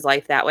be in his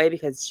life that way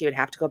because she would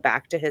have to go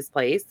back to his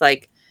place?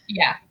 Like,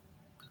 yeah,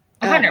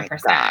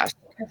 100%.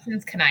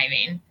 Kristen's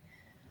conniving.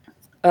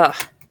 Ugh.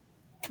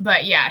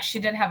 But yeah, she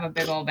did have a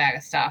big old bag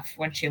of stuff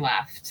when she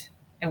left.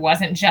 It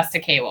wasn't just a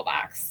cable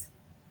box.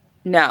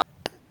 No.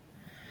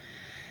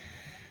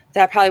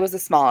 That probably was the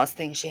smallest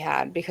thing she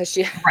had because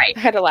she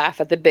had to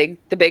laugh at the big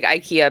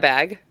IKEA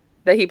bag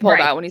that he pulled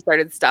out when he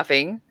started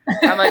stuffing.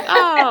 I'm like,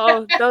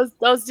 oh,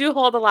 those do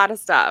hold a lot of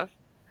stuff.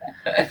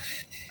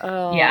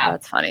 Oh, yeah,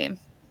 that's funny.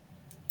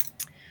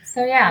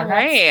 So yeah,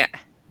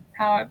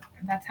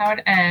 that's how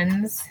it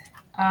ends.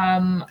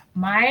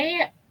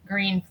 My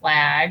green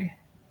flag.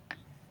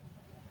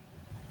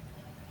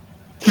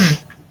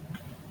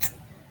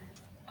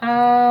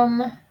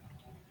 I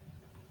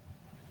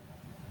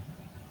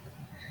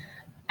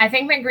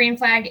think my green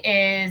flag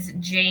is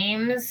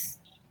James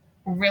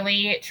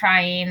really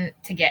trying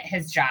to get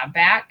his job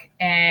back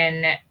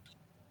and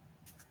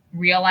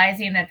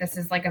realizing that this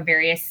is like a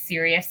very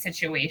serious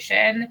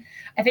situation.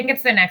 I think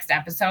it's the next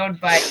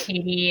episode, but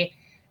Katie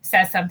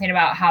says something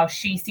about how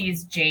she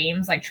sees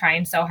James like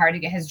trying so hard to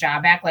get his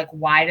job back. Like,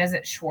 why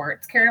doesn't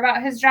Schwartz care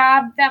about his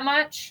job that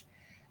much?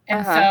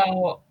 And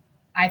so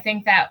I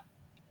think that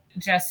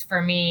just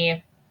for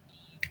me,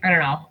 I don't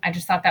know. I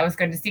just thought that was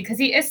good to see because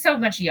he is so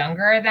much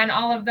younger than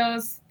all of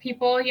those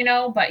people, you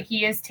know, but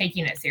he is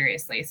taking it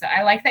seriously. So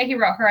I like that he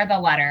wrote her the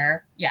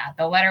letter. Yeah,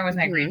 the letter was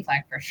my green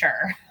flag for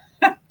sure.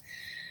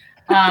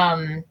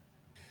 And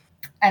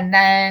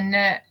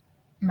then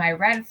my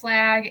red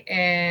flag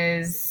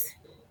is,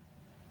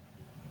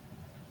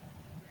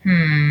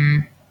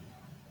 I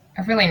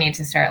really need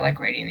to start like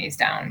writing these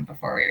down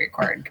before we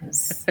record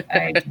because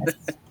I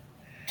just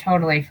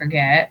totally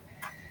forget.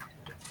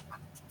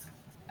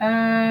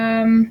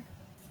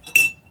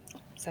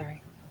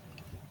 Sorry.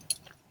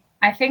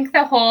 I think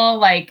the whole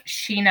like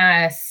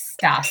Scheana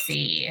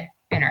Stassi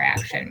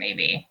interaction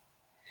maybe.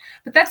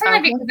 But that's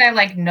only because I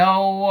like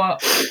know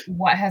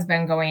what has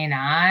been going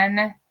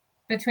on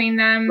between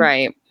them.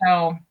 Right.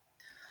 So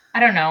I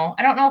don't know.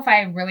 I don't know if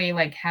I really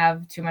like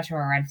have too much of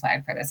a red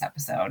flag for this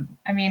episode.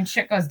 I mean,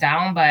 shit goes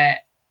down, but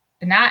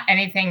not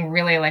anything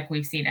really like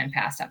we've seen in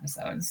past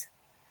episodes.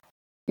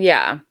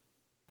 Yeah.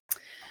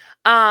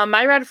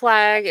 My red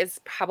flag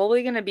is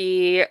probably going to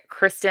be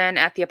Kristen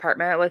at the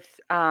apartment with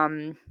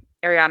Ariana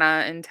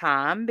and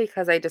Tom,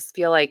 because I just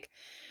feel like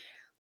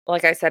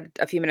I said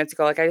a few minutes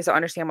ago, like I just don't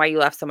understand why you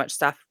left so much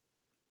stuff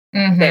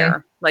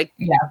there. Like,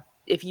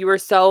 if you were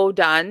so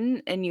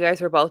done and you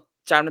guys were both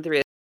done with the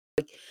relationship,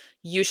 like,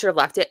 you should have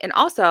left it. And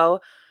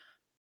also,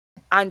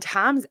 on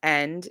Tom's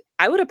end,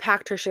 I would have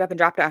packed her shit up and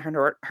dropped it on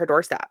her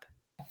doorstep.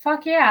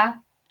 Fuck yeah.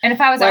 And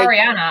if I was like,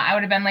 Ariana, I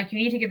would have been like, you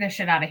need to get this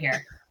shit out of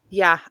here.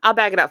 Yeah, I'll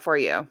bag it up for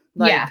you.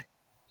 Like,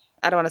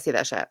 I don't want to see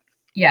that shit.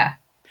 Yeah.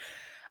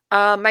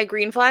 My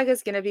green flag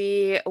is going to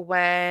be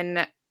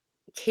when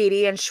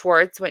Katie and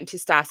Schwartz went to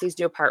Stassi's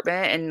new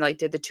apartment and like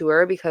did the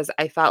tour, because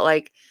I felt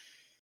like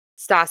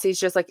Stassi's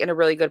just like in a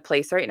really good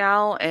place right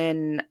now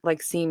and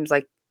like seems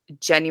like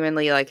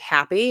genuinely like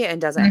happy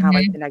and doesn't have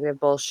like the negative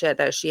bullshit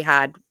that she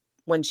had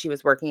when she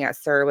was working at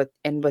SUR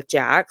with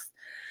Jax.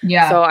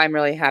 Yeah. So I'm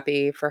really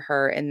happy for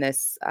her in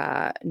this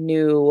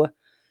new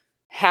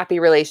happy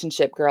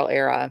relationship girl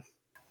era.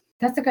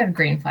 That's a good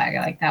green flag.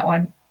 I like that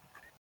one.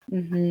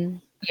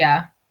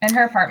 Yeah. And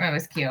her apartment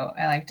was cute.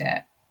 I liked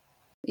it.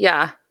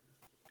 Yeah.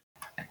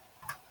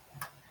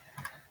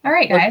 All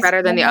right, guys.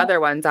 Better than the other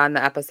ones on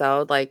the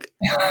episode. Like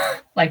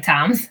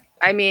Tom's.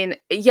 I mean,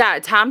 yeah,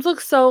 Tom's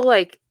looks so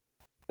like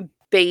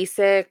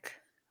basic,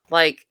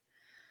 like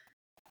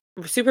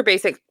super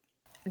basic.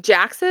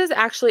 Jax's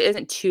actually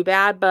isn't too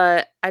bad,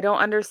 but I don't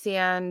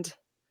understand.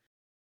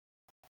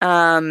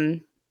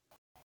 Like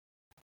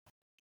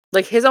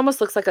his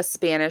almost looks like a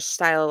Spanish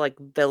style, like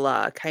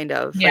villa kind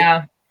of. Yeah.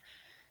 Like,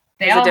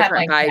 they all a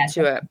different have, like, vibe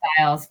to it.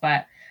 Styles,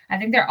 but I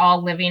think they're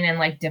all living in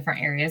like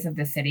different areas of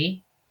the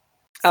city.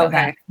 So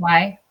that's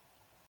why.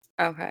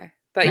 Okay.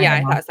 But yeah,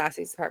 I thought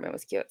Stassi's apartment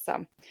was cute.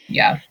 So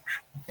yeah.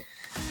 All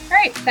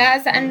right.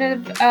 That's the end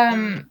of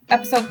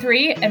episode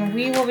 3, and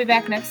we will be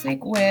back next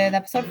week with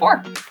episode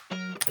 4.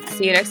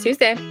 See you next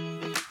Tuesday.